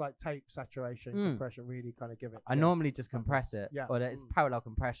 Like, it's almost like tape saturation, compression, really kind of give it. I normally just compress it, or it's parallel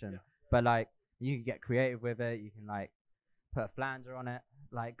compression, but like you can get creative with it. You can like put a flanger on it,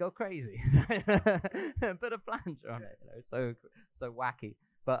 like go crazy, put a flanger on it. You know, so wacky,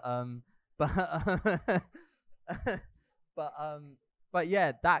 but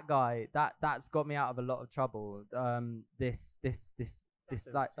yeah, that guy, that's got me out of a lot of trouble. This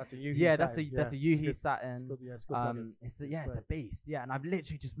like, that's a Yuhi Satin. It's a beast. Yeah, and I've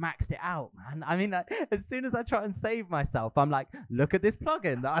literally just maxed it out, man. I mean, like, as soon as I try and save myself, I'm like, look at this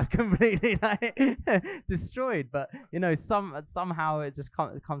plugin that I've completely like destroyed. But you know, somehow it just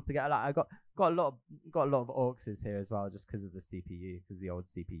comes together. Like, I got a lot of auxes here as well, just because of the CPU, because the old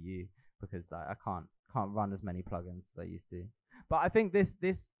CPU, because like I can't run as many plugins as I used to. But I think this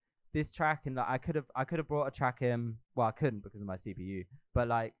track, and like I could have brought a track in. Well, I couldn't because of my CPU, but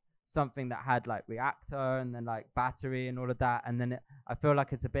like something that had like reactor and then like battery and all of that, and then I feel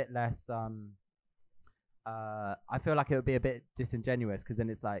like it's a bit less. I feel like it would be a bit disingenuous, because then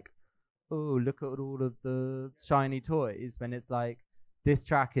it's like, oh, look at all of the shiny toys, when it's like this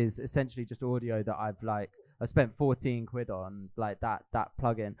track is essentially just audio that I spent 14 quid on, like that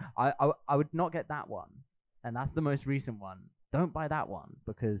plugin. I would not get that one, and that's the most recent one. Don't buy that one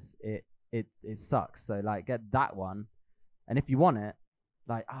because it sucks. So like, get that one, and if you want it,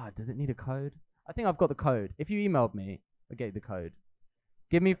 like, does it need a code? I think I've got the code. If you emailed me, I'll get you the code.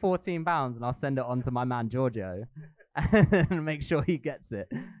 Give me £14 and I'll send it on to my man Giorgio and make sure he gets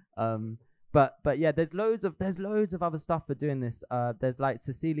it. But yeah, there's loads of other stuff for doing this. There's like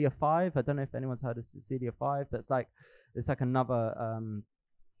Cecilia 5. I don't know if anyone's heard of Cecilia 5. It's like another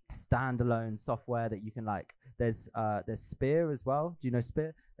standalone software that you can like. There's Spear as well. Do you know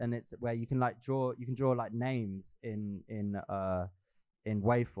Spear? And it's where you can like draw like names in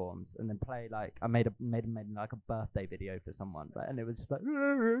waveforms, and then play like, I made like a birthday video for someone, and it was just like, it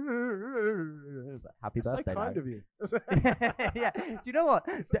was like, happy That's birthday. So kind of you. Yeah. Do you know what?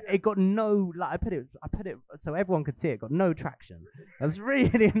 It got no, like, I put it so everyone could see it. Got no traction. I was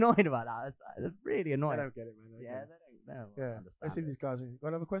really annoyed about that. I was really annoyed. I don't get it, man. They don't understand. Let's see these guys. Got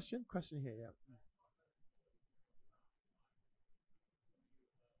another question? Question here, yeah.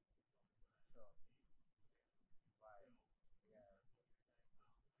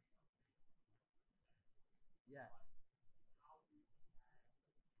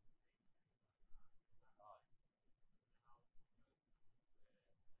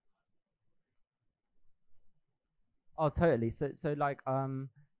 Oh, totally. So like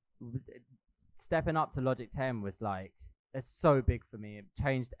stepping up to Logic 10 was like it's so big for me. It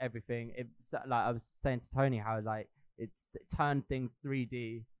changed everything. It's like I was saying to Tony how like it turned things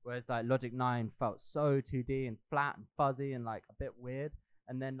 3D, whereas like Logic 9 felt so 2D and flat and fuzzy and like a bit weird.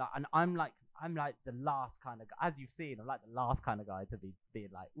 And then like, and I'm like the last kind of guy, as you've seen, I'm like the last kind of guy to be being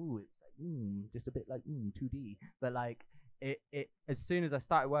like, ooh, it's like just a bit like 2D. But like it as soon as I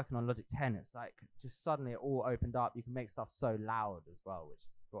started working on Logic 10, it's like just suddenly it all opened up. You can make stuff so loud as well, which is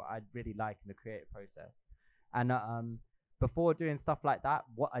what I really like in the creative process. And before doing stuff like that,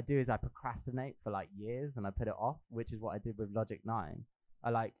 what I do is I procrastinate for like years and I put it off, which is what I did with Logic 9.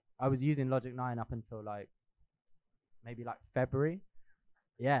 I was using Logic 9 up until like maybe like February.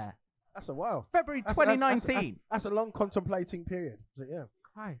 Yeah. That's a while. February 2019. That's a long contemplating period. Is it? Yeah.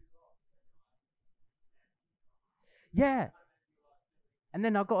 Christ. Yeah. And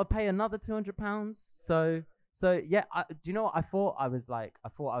then I got to pay another £200. So yeah. Do you know what I thought? I was like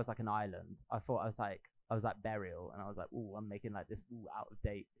an island. I thought I was like Burial, and I was like, ooh, I'm making like this out of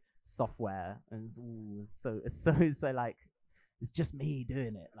date software, and it's so like it's just me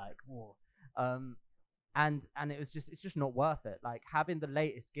doing it, like, whoa. And it's just not worth it. Like having the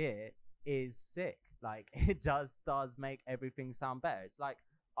latest gear is sick. Like it does make everything sound better. It's like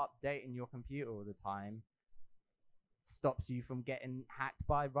updating your computer all the time stops you from getting hacked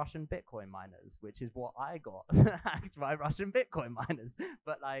by Russian Bitcoin miners, which is what I got hacked by Russian Bitcoin miners.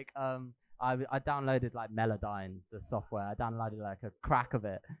 But like I downloaded like Melodyne, the software. I downloaded like a crack of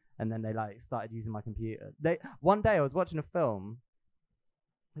it, and then they like started using my computer. One day I was watching a film.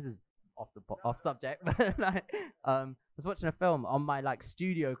 This is off subject, but like, I was watching a film on my like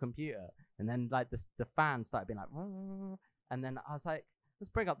studio computer, and then like the fan started being like, and then I was like, let's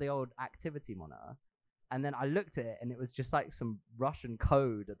bring up the old activity monitor, and then I looked at it, and it was just like some Russian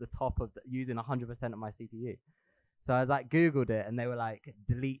code at the top of using 100% of my CPU. So I was like, Googled it, and they were like,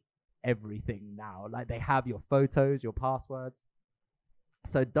 delete everything now. Like they have your photos, your passwords.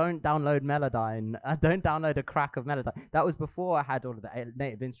 So don't download Melodyne. Don't download a crack of Melodyne. That was before I had all of the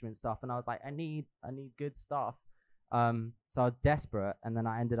Native Instruments stuff, and I was like, I need good stuff. So I was desperate, and then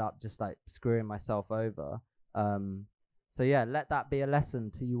I ended up just like screwing myself over. So yeah, let that be a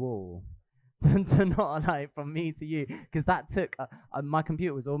lesson to you all. to not like from me to you, because that took my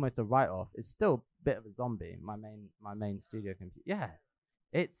computer was almost a write-off. It's still a bit of a zombie. My main studio computer. Yeah,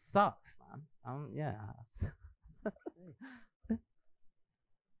 it sucks, man. Yeah.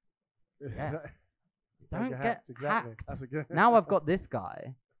 Yeah. Don't get hacked. That's a good now I've got this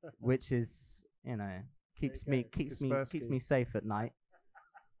guy, which is, keeps me safe at night.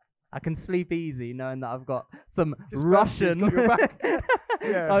 I can sleep easy knowing that I've got some Russian. Got your back.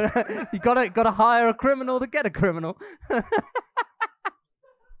 Yeah. You gotta hire a criminal to get a criminal.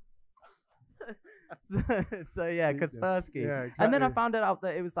 so yeah, Kaspersky. Yeah, exactly. And then I found out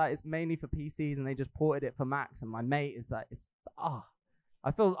that it was like it's mainly for PCs, and they just ported it for Macs. And my mate is like,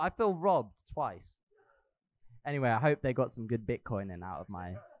 I feel robbed twice. Anyway, I hope they got some good Bitcoin in out of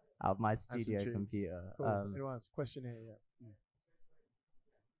my studio computer. Cool. Anyone else? Question here? Yeah.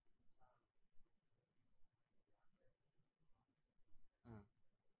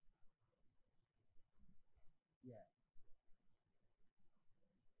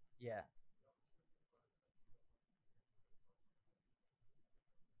 Yeah.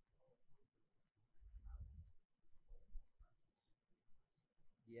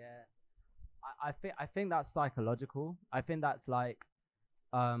 Yeah. I think that's psychological. I think that's like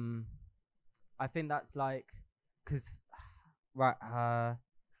because right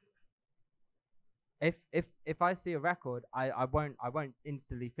if I see a record, I won't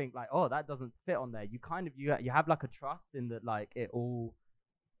instantly think like, oh, that doesn't fit on there. You have like a trust in that, like it all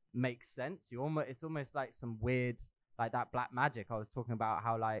makes sense. It's almost like some weird, like that black magic I was talking about,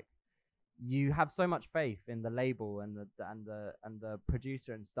 how like you have so much faith in the label and the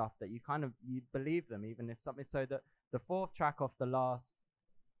producer and stuff that you believe them, even if something. So that the fourth track off the last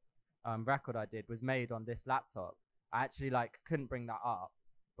record I did was made on this laptop. I actually like couldn't bring that up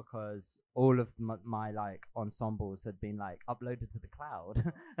because all of my like ensembles had been like uploaded to the cloud.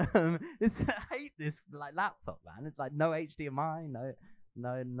 I hate this like laptop, man. It's like no HDMI,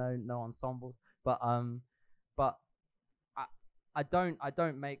 no ensembles, but I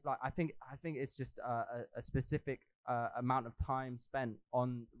don't make like I think it's just a specific amount of time spent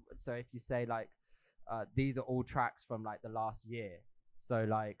on. So if you say like these are all tracks from like the last year, so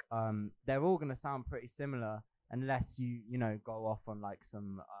like they're all gonna sound pretty similar unless you go off on like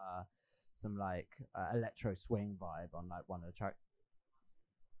some like electro swing vibe on like one of the tracks.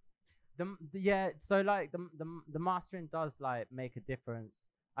 So like the mastering does like make a difference.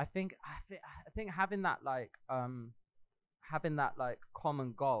 I think having that like having that like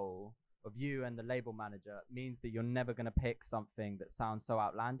common goal of you and the label manager means that you're never going to pick something that sounds so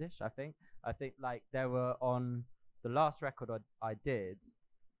outlandish. I think like there were on the last record I did,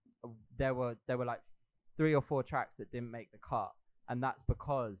 there were like 3 or 4 tracks that didn't make the cut, and that's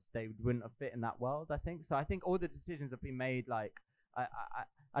because they wouldn't have fit in that world. I think so. I think all the decisions have been made. Like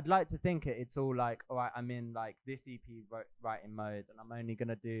I'd like to think it's all like, all right, I'm in like this EP writing mode, and I'm only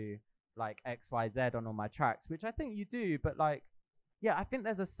gonna do like XYZ on all my tracks, which I think you do, but like, yeah, I think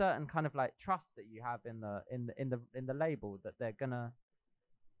there's a certain kind of like trust that you have in the label that they're gonna.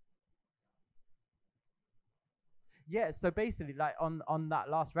 Yeah, so basically, like on that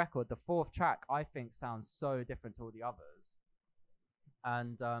last record, the 4th track I think sounds so different to all the others,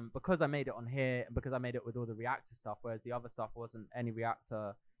 and because I made it on here, and because I made it with all the Reactor stuff, whereas the other stuff wasn't any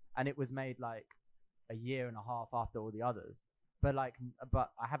Reactor, and it was made like a year and a half after all the others. But I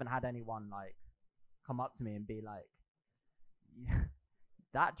haven't had anyone like come up to me and be like, yeah,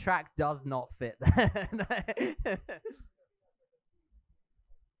 that track does not fit.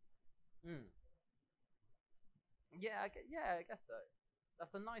 Mm. Yeah, I guess so.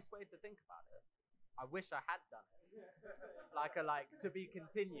 That's a nice way to think about it. I wish I had done it. Like to be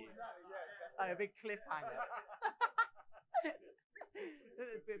continued. Like a big cliffhanger.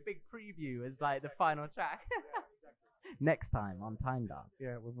 A big preview as like the final track. Next time on Time Dance.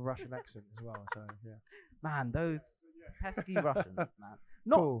 Yeah, with a Russian accent as well. So yeah. Man, those pesky Russians, man.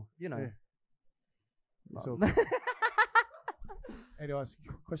 Not, cool. you know. Yeah. It's all Anyone else?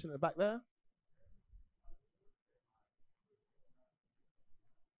 Question at the back there?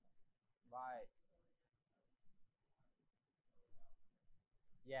 Right.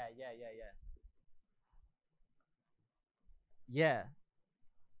 Yeah. Yeah.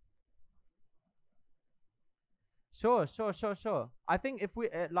 Sure. I think if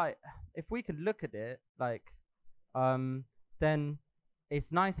we can look at it like, then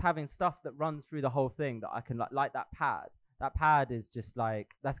it's nice having stuff that runs through the whole thing that I can like that pad. That pad is just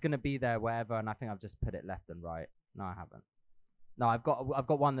like, that's gonna be there wherever, and I think I've just put it left and right. No, I haven't. No, I've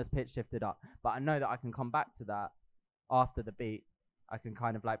got one that's pitch shifted up, but I know that I can come back to that after the beat. I can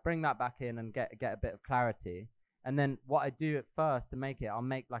kind of like bring that back in and get a bit of clarity. And then what I do at first to make it, I'll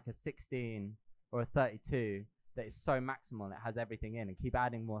make like a 16 or a 32 that is so maximal and it has everything in, and keep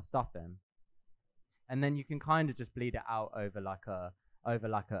adding more stuff in. And then you can kind of just bleed it out over like a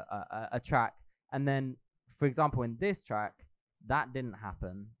track. And then, for example, in this track, that didn't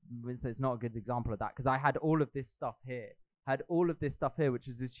happen. So it's not a good example of that, because I had all of this stuff here. Which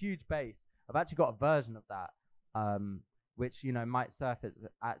is this huge bass. I've actually got a version of that, which, you know, might surface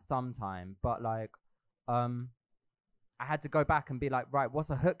at some time. But like, I had to go back and be like, right, what's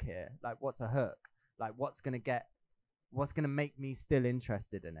a hook here? Like, what's a hook? Like, what's gonna make me still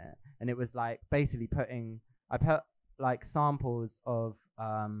interested in it? And it was like basically I put like samples of,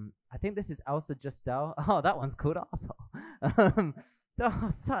 I think this is Elsa Justel. Oh, that one's called Arsehole.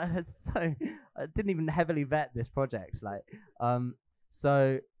 So I didn't even heavily vet this project. Like,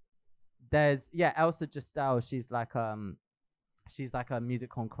 so there's, yeah, Elsa Justel. She's like a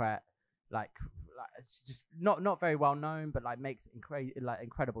music concrete, like it's just not very well known, but like makes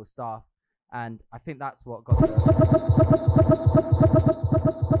incredible stuff. And I think that's what got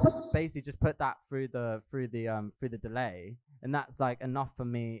basically just put that through the delay, and that's like enough for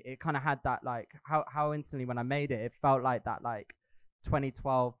me. It kind of had that like how instantly when I made it, it felt like that like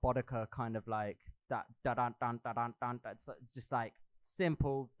 2012 Bodika kind of like that dun dun dun dun dun. It's just like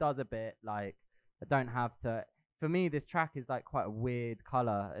simple, does a bit, like I don't have to. For me, this track is like quite a weird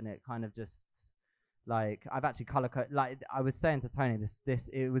color, and it kind of just like, I've actually color coded. Like I was saying to Tony, this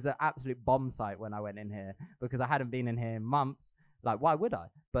it was an absolute bomb site when I went in here, because I hadn't been in here in months. Like, why would I?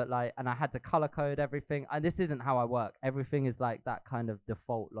 But like, and I had to color code everything. And this isn't how I work. Everything is like that kind of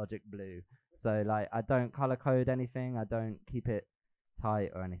default Logic Blue. So like, I don't color code anything. I don't keep it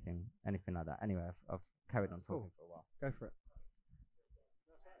tight or anything like that. Anyway, I've carried on talking for a while. Go for it.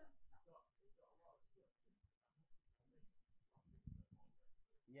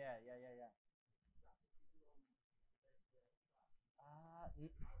 Yeah.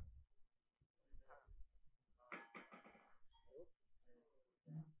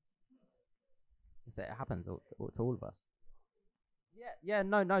 It happens to all of us. Yeah,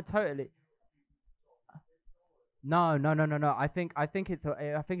 no, totally. No. I think it's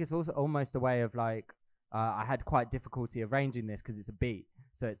also almost a way of like, I had quite difficulty arranging this because it's a beat.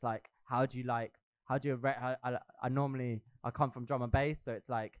 So it's like, I normally come from drum and bass, so it's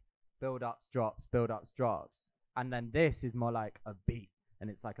like build ups, drops, and then this is more like a beat, and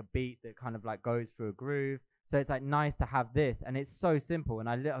it's like a beat that kind of like goes through a groove, So it's like nice to have this, and it's so simple. And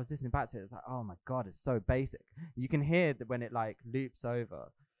I was listening back to it, it's like, oh my god, it's so basic. You can hear that when it like loops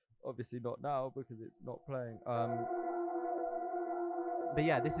over. Obviously not now because it's not playing. But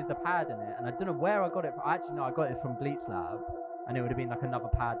yeah, this is the pad in it, and I don't know where I got it from. Actually, no, I got it from Bleach Lab, and it would have been like another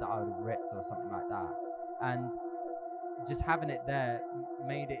pad that I would have ripped or something like that. And just having it there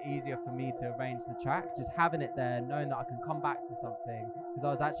made it easier for me to arrange the track. Just having it there, knowing that I can come back to something, because I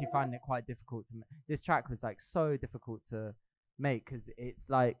was actually finding it quite difficult to. This track was like so difficult to make because it's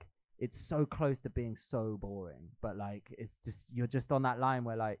like it's so close to being so boring, but like it's just you're just on that line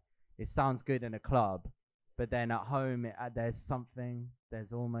where like it sounds good in a club, but then at home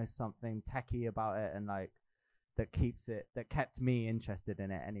there's almost something techie about it, and like that kept me interested in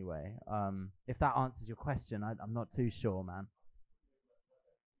it anyway. If that answers your question, I'm not too sure, man.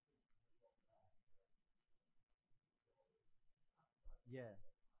 Yeah.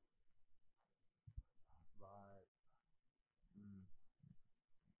 Right. Mm.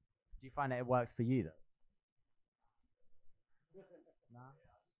 Do you find that it works for you though? Nah.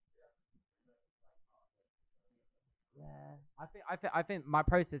 Yeah, I think my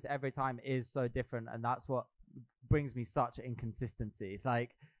process every time is so different, and that's what brings me such inconsistency.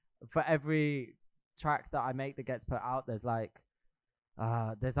 Like for every track that I make that gets put out, there's like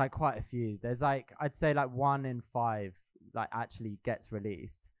quite a few. There's like I'd say like 1 in 5 like actually gets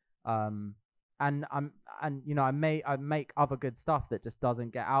released. And I make other good stuff that just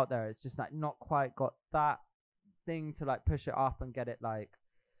doesn't get out there. It's just like not quite got that thing to like push it up and get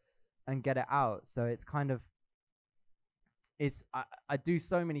it out. So it's kind of I do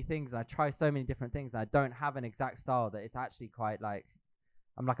so many things and I try so many different things and I don't have an exact style that it's actually quite like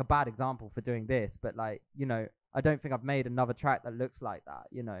I'm like a bad example for doing this, but like, I don't think I've made another track that looks like that,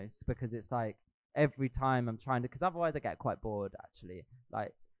 it's because it's like every time I'm trying to, because otherwise I get quite bored actually.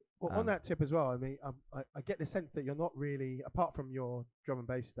 Like, well, on that tip as well, I mean, I get the sense that you're not really, apart from your drum and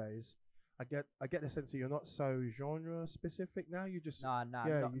bass days, I get the sense that you're not so genre specific now. You just not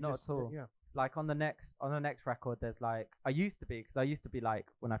at all. Yeah. Like on the next record, there's like I used to be like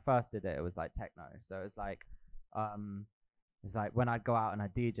when I first did it, it was like techno. So it's like when I'd go out and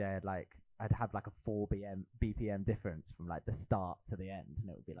I'd DJ, I'd have like a 4 BPM difference from like the start to the end, and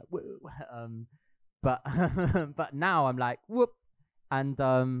it would be like woo. But but now I'm like whoop, and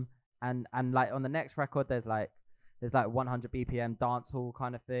like on the next record, there's like 100 BPM dancehall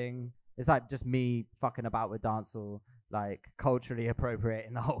kind of thing. It's like just me fucking about with dancehall, like culturally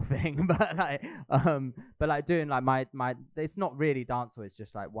appropriating the whole thing, but like doing like my it's not really dancehall, it's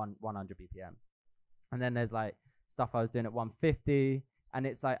just like 100 BPM. And then there's like stuff I was doing at 150, and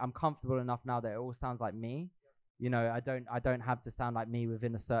it's like I'm comfortable enough now that it all sounds like me. I don't have to sound like me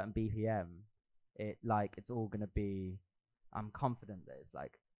within a certain BPM. It's all gonna be, I'm confident that it's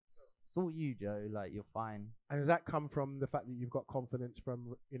like, it's all you, Joe, like you're fine. And does that come from the fact that you've got confidence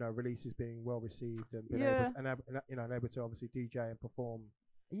from releases being well received and being able to obviously DJ and perform?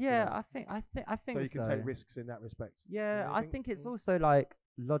 Yeah, I think so. You can take risks in that respect. Yeah, I think it's also like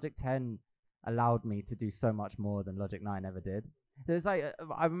Logic 10 allowed me to do so much more than Logic 9 ever did. There's like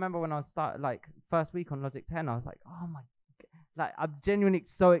I remember when I was first week on Logic 10, I was like, oh my, like I'm genuinely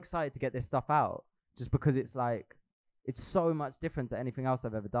so excited to get this stuff out, just because it's like it's so much different to anything else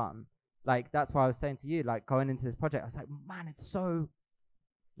I've ever done. Like that's why I was saying to you, like going into this project, I was like, man, it's so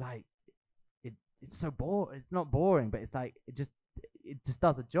like it's so boring. It's not boring, but it's like it just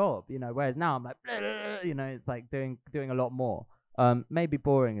does a job, Whereas now I'm like, it's like doing a lot more. Maybe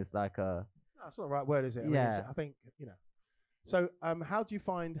boring is like a. No, that's not the right word, is it? Yeah. I think So, how do you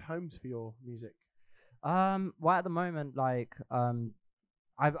find homes for your music? Well, at the moment, like,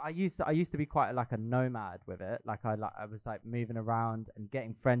 I used to be quite like a nomad with it. Like I was like moving around and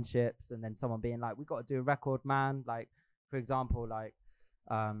getting friendships, and then someone being like, "We got to do a record, man." Like, for example, like,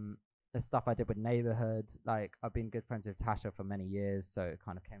 the stuff I did with Neighborhood. Like, I've been good friends with Tasha for many years, so it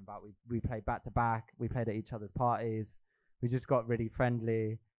kind of came about. We played back to back. We played at each other's parties. We just got really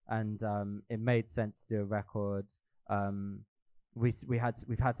friendly, and it made sense to do a record. We've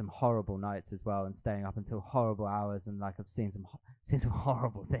had some horrible nights as well, and staying up until horrible hours, and like I've seen some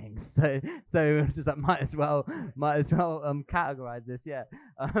horrible things. So just like might as well categorize this, yeah.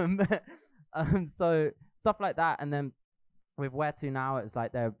 So stuff like that, and then with Where To Now, it's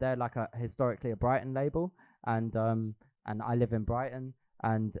like they're like historically a Brighton label, and I live in Brighton,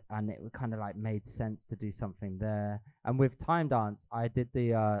 and it kind of like made sense to do something there. And with Time Dance, I did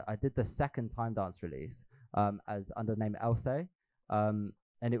the second Time Dance release as under the name Else.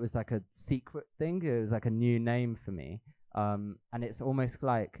 And it was like a secret thing. It was like a new name for me. And it's almost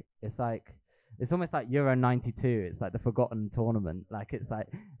like it's it's almost like Euro '92. It's like the forgotten tournament. Like it's like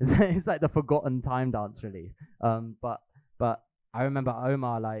it's like the forgotten time dance release. But I remember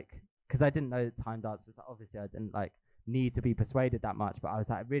Omar, like, because I didn't know that time dance was, obviously I didn't like need to be persuaded that much, but I was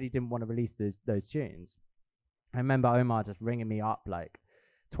like, I really didn't want to release those tunes. I remember Omar just ringing me up like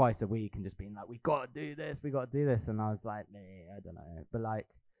twice a week and just being like, we got to do this, and I was like, nah, I don't know. But like,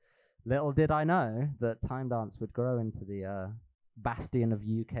 little did I know that time dance would grow into the bastion of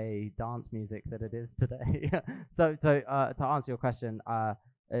UK dance music that it is today. So to answer your question,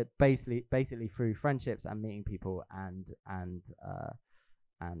 basically through friendships and meeting people and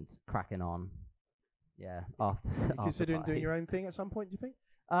cracking on. Yeah, after you considering doing your own thing at some point, do you think?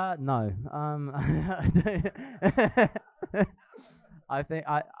 No. I think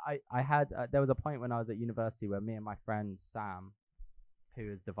I had there was a point when I was at university where me and my friend Sam, who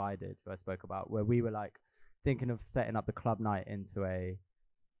is Divided, who I spoke about, where we were like thinking of setting up the club night into a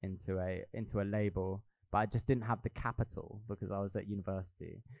label, but I just didn't have the capital because I was at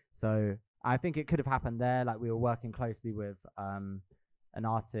university. So I think it could have happened there. Like, we were working closely with an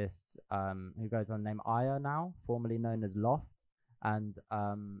artist who goes on the name Aya now, formerly known as Loft, and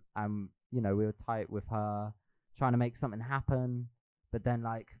you know, we were tight with her, trying to make something happen. But then,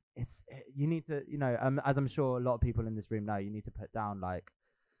 like, you need to, you know, as I'm sure a lot of people in this room know, you need to put down like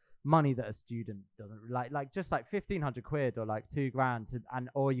money that a student doesn't like just like 1,500 quid or like £2,000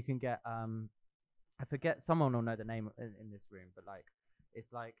 or you can get I forget, someone will know the name in this room, but like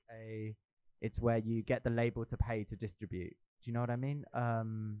it's where you get the label to pay to distribute. Do you know what I mean?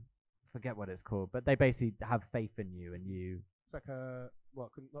 Forget what it's called, but they basically have faith in you, and you. It's like not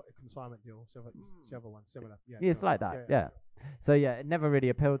a consignment deal. So the other one similar. Yeah, it's like that. Yeah. So yeah, it never really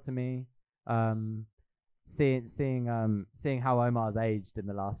appealed to me. Seeing how Omar's aged in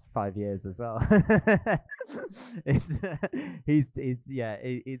the last 5 years as well.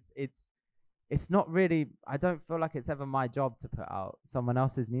 It's not really. I don't feel like it's ever my job to put out someone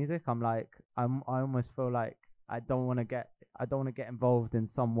else's music. I almost feel like I don't want to get involved in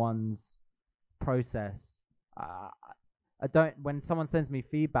someone's process. I don't. When someone sends me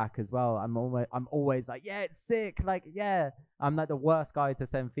feedback as well, I'm always like, yeah, it's sick. Like, yeah, I'm like the worst guy to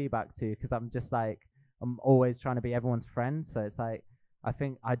send feedback to, because I'm just like, I'm always trying to be everyone's friend. So it's like, I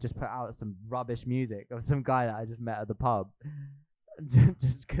think I just put out some rubbish music of some guy that I just met at the pub,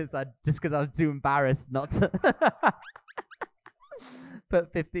 just because I was too embarrassed not to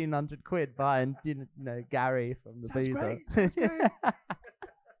put 1,500 quid behind, you know, Gary from the Boozer. Sounds great.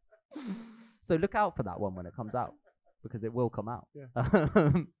 So look out for that one when it comes out, because it will come out. Yeah.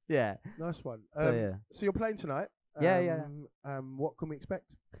 Yeah. Nice one. So you're playing tonight. Yeah. What can we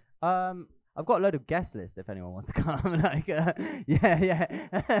expect? I've got a load of guest list if anyone wants to come. Like,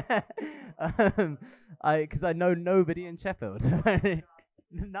 because I know nobody in Sheffield.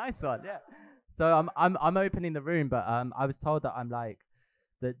 Nice one, yeah. So I'm opening the room, but I was told that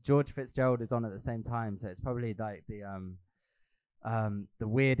that George Fitzgerald is on at the same time, so it's probably like the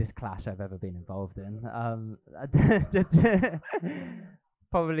weirdest clash I've ever been involved in.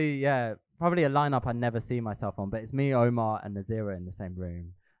 Probably a lineup I never see myself on, but it's me, Omar, and Nazira in the same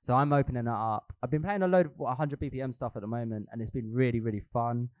room. So I'm opening it up. I've been playing a load of 100 BPM stuff at the moment, and it's been really, really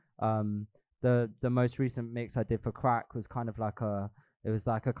fun. The most recent mix I did for Crack was kind of like a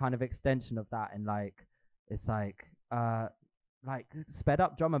kind of extension of that, and it's like sped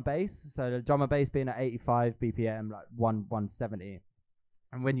up drum and bass. So the drum and bass being at 85 BPM, like 170,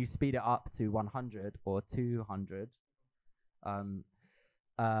 and when you speed it up to 100 or 200,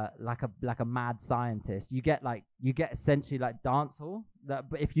 like a mad scientist, you get essentially like dancehall. But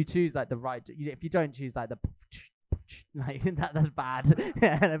if you choose like the right, if you don't choose like the like that's bad.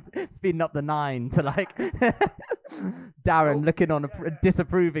 Yeah, speeding up the 9 to like Darren looking on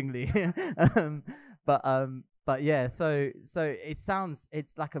disapprovingly. But yeah, so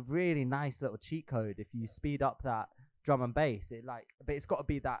it's like a really nice little cheat code if you speed up that drum and bass. But it's got to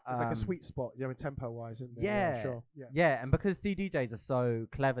be that. It's like a sweet spot, you know, tempo wise, isn't it? Yeah, sure. Yeah, and because CDJs are so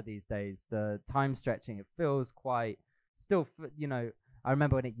clever these days, the time stretching, it feels quite still. You know, I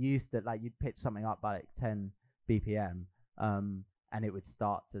remember when it used to you'd pitch something up by like 10 BPM, and it would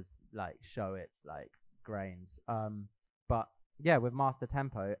start to like show its like grains. But yeah, with master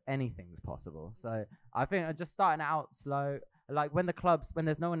tempo, anything's possible. So I think I'm just starting out slow. Like when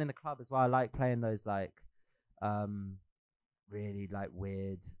there's no one in the club as well, I like playing those like really like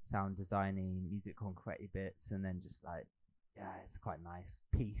weird sound designy music concrete bits, and then just like, yeah, it's quite nice.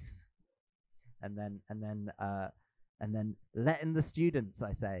 Peace. And then letting the students,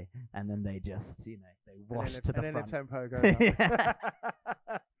 I say, and then they just, you know, they wash to the front. And then the tempo goes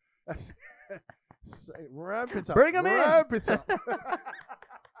up. That's, ramp it up. Bring them in. Ramp it up.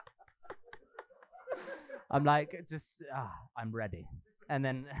 I'm like, just, I'm ready. And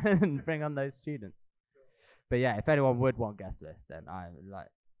then bring on those students. But yeah, if anyone would want guest list, then I'm like,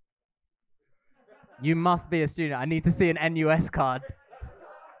 you must be a student. I need to see an NUS card.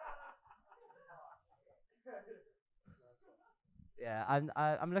 Yeah,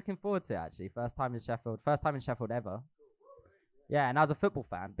 I'm looking forward to it, actually. First time in Sheffield ever. Yeah, and as a football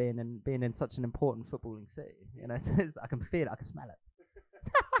fan, being in such an important footballing city, you know, I can feel it, I can smell it.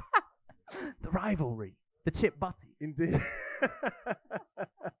 The rivalry, the chip butty. Indeed.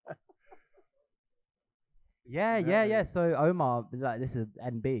 Yeah. So Omar, like, this is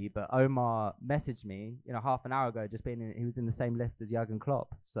NB, but Omar messaged me, you know, half an hour ago, he was in the same lift as Jurgen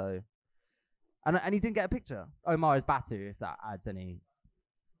Klopp. So, and he didn't get a picture. Omar is Batu, if that adds any.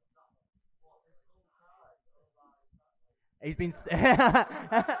 He's been.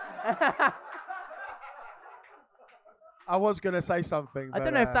 I was gonna say something. I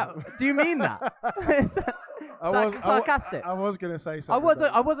don't know if that. Do you mean that? I was sarcastic. I was gonna say something.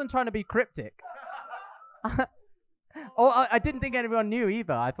 I wasn't trying to be cryptic. I didn't think anyone knew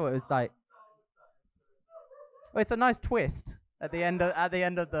either. I thought it was like, it's a nice twist at the end of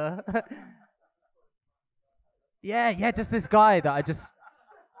the. yeah, just this guy that I just.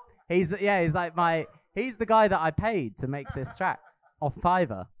 He's the guy that I paid to make this track off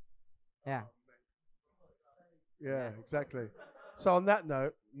Fiverr. Yeah. Yeah, exactly. So on that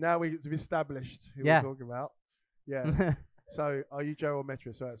note, now we've established who we're talking about. Yeah. So are you Joe or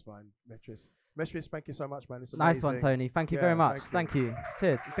Metrist? So that's fine. Metrist, thank you so much, man. It's amazing. Nice one, Tony. Thank you very much. Thank you.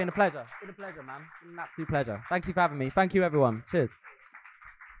 Cheers. It's been a pleasure. Man. It's been an absolute pleasure. Thank you for having me. Thank you, everyone. Cheers.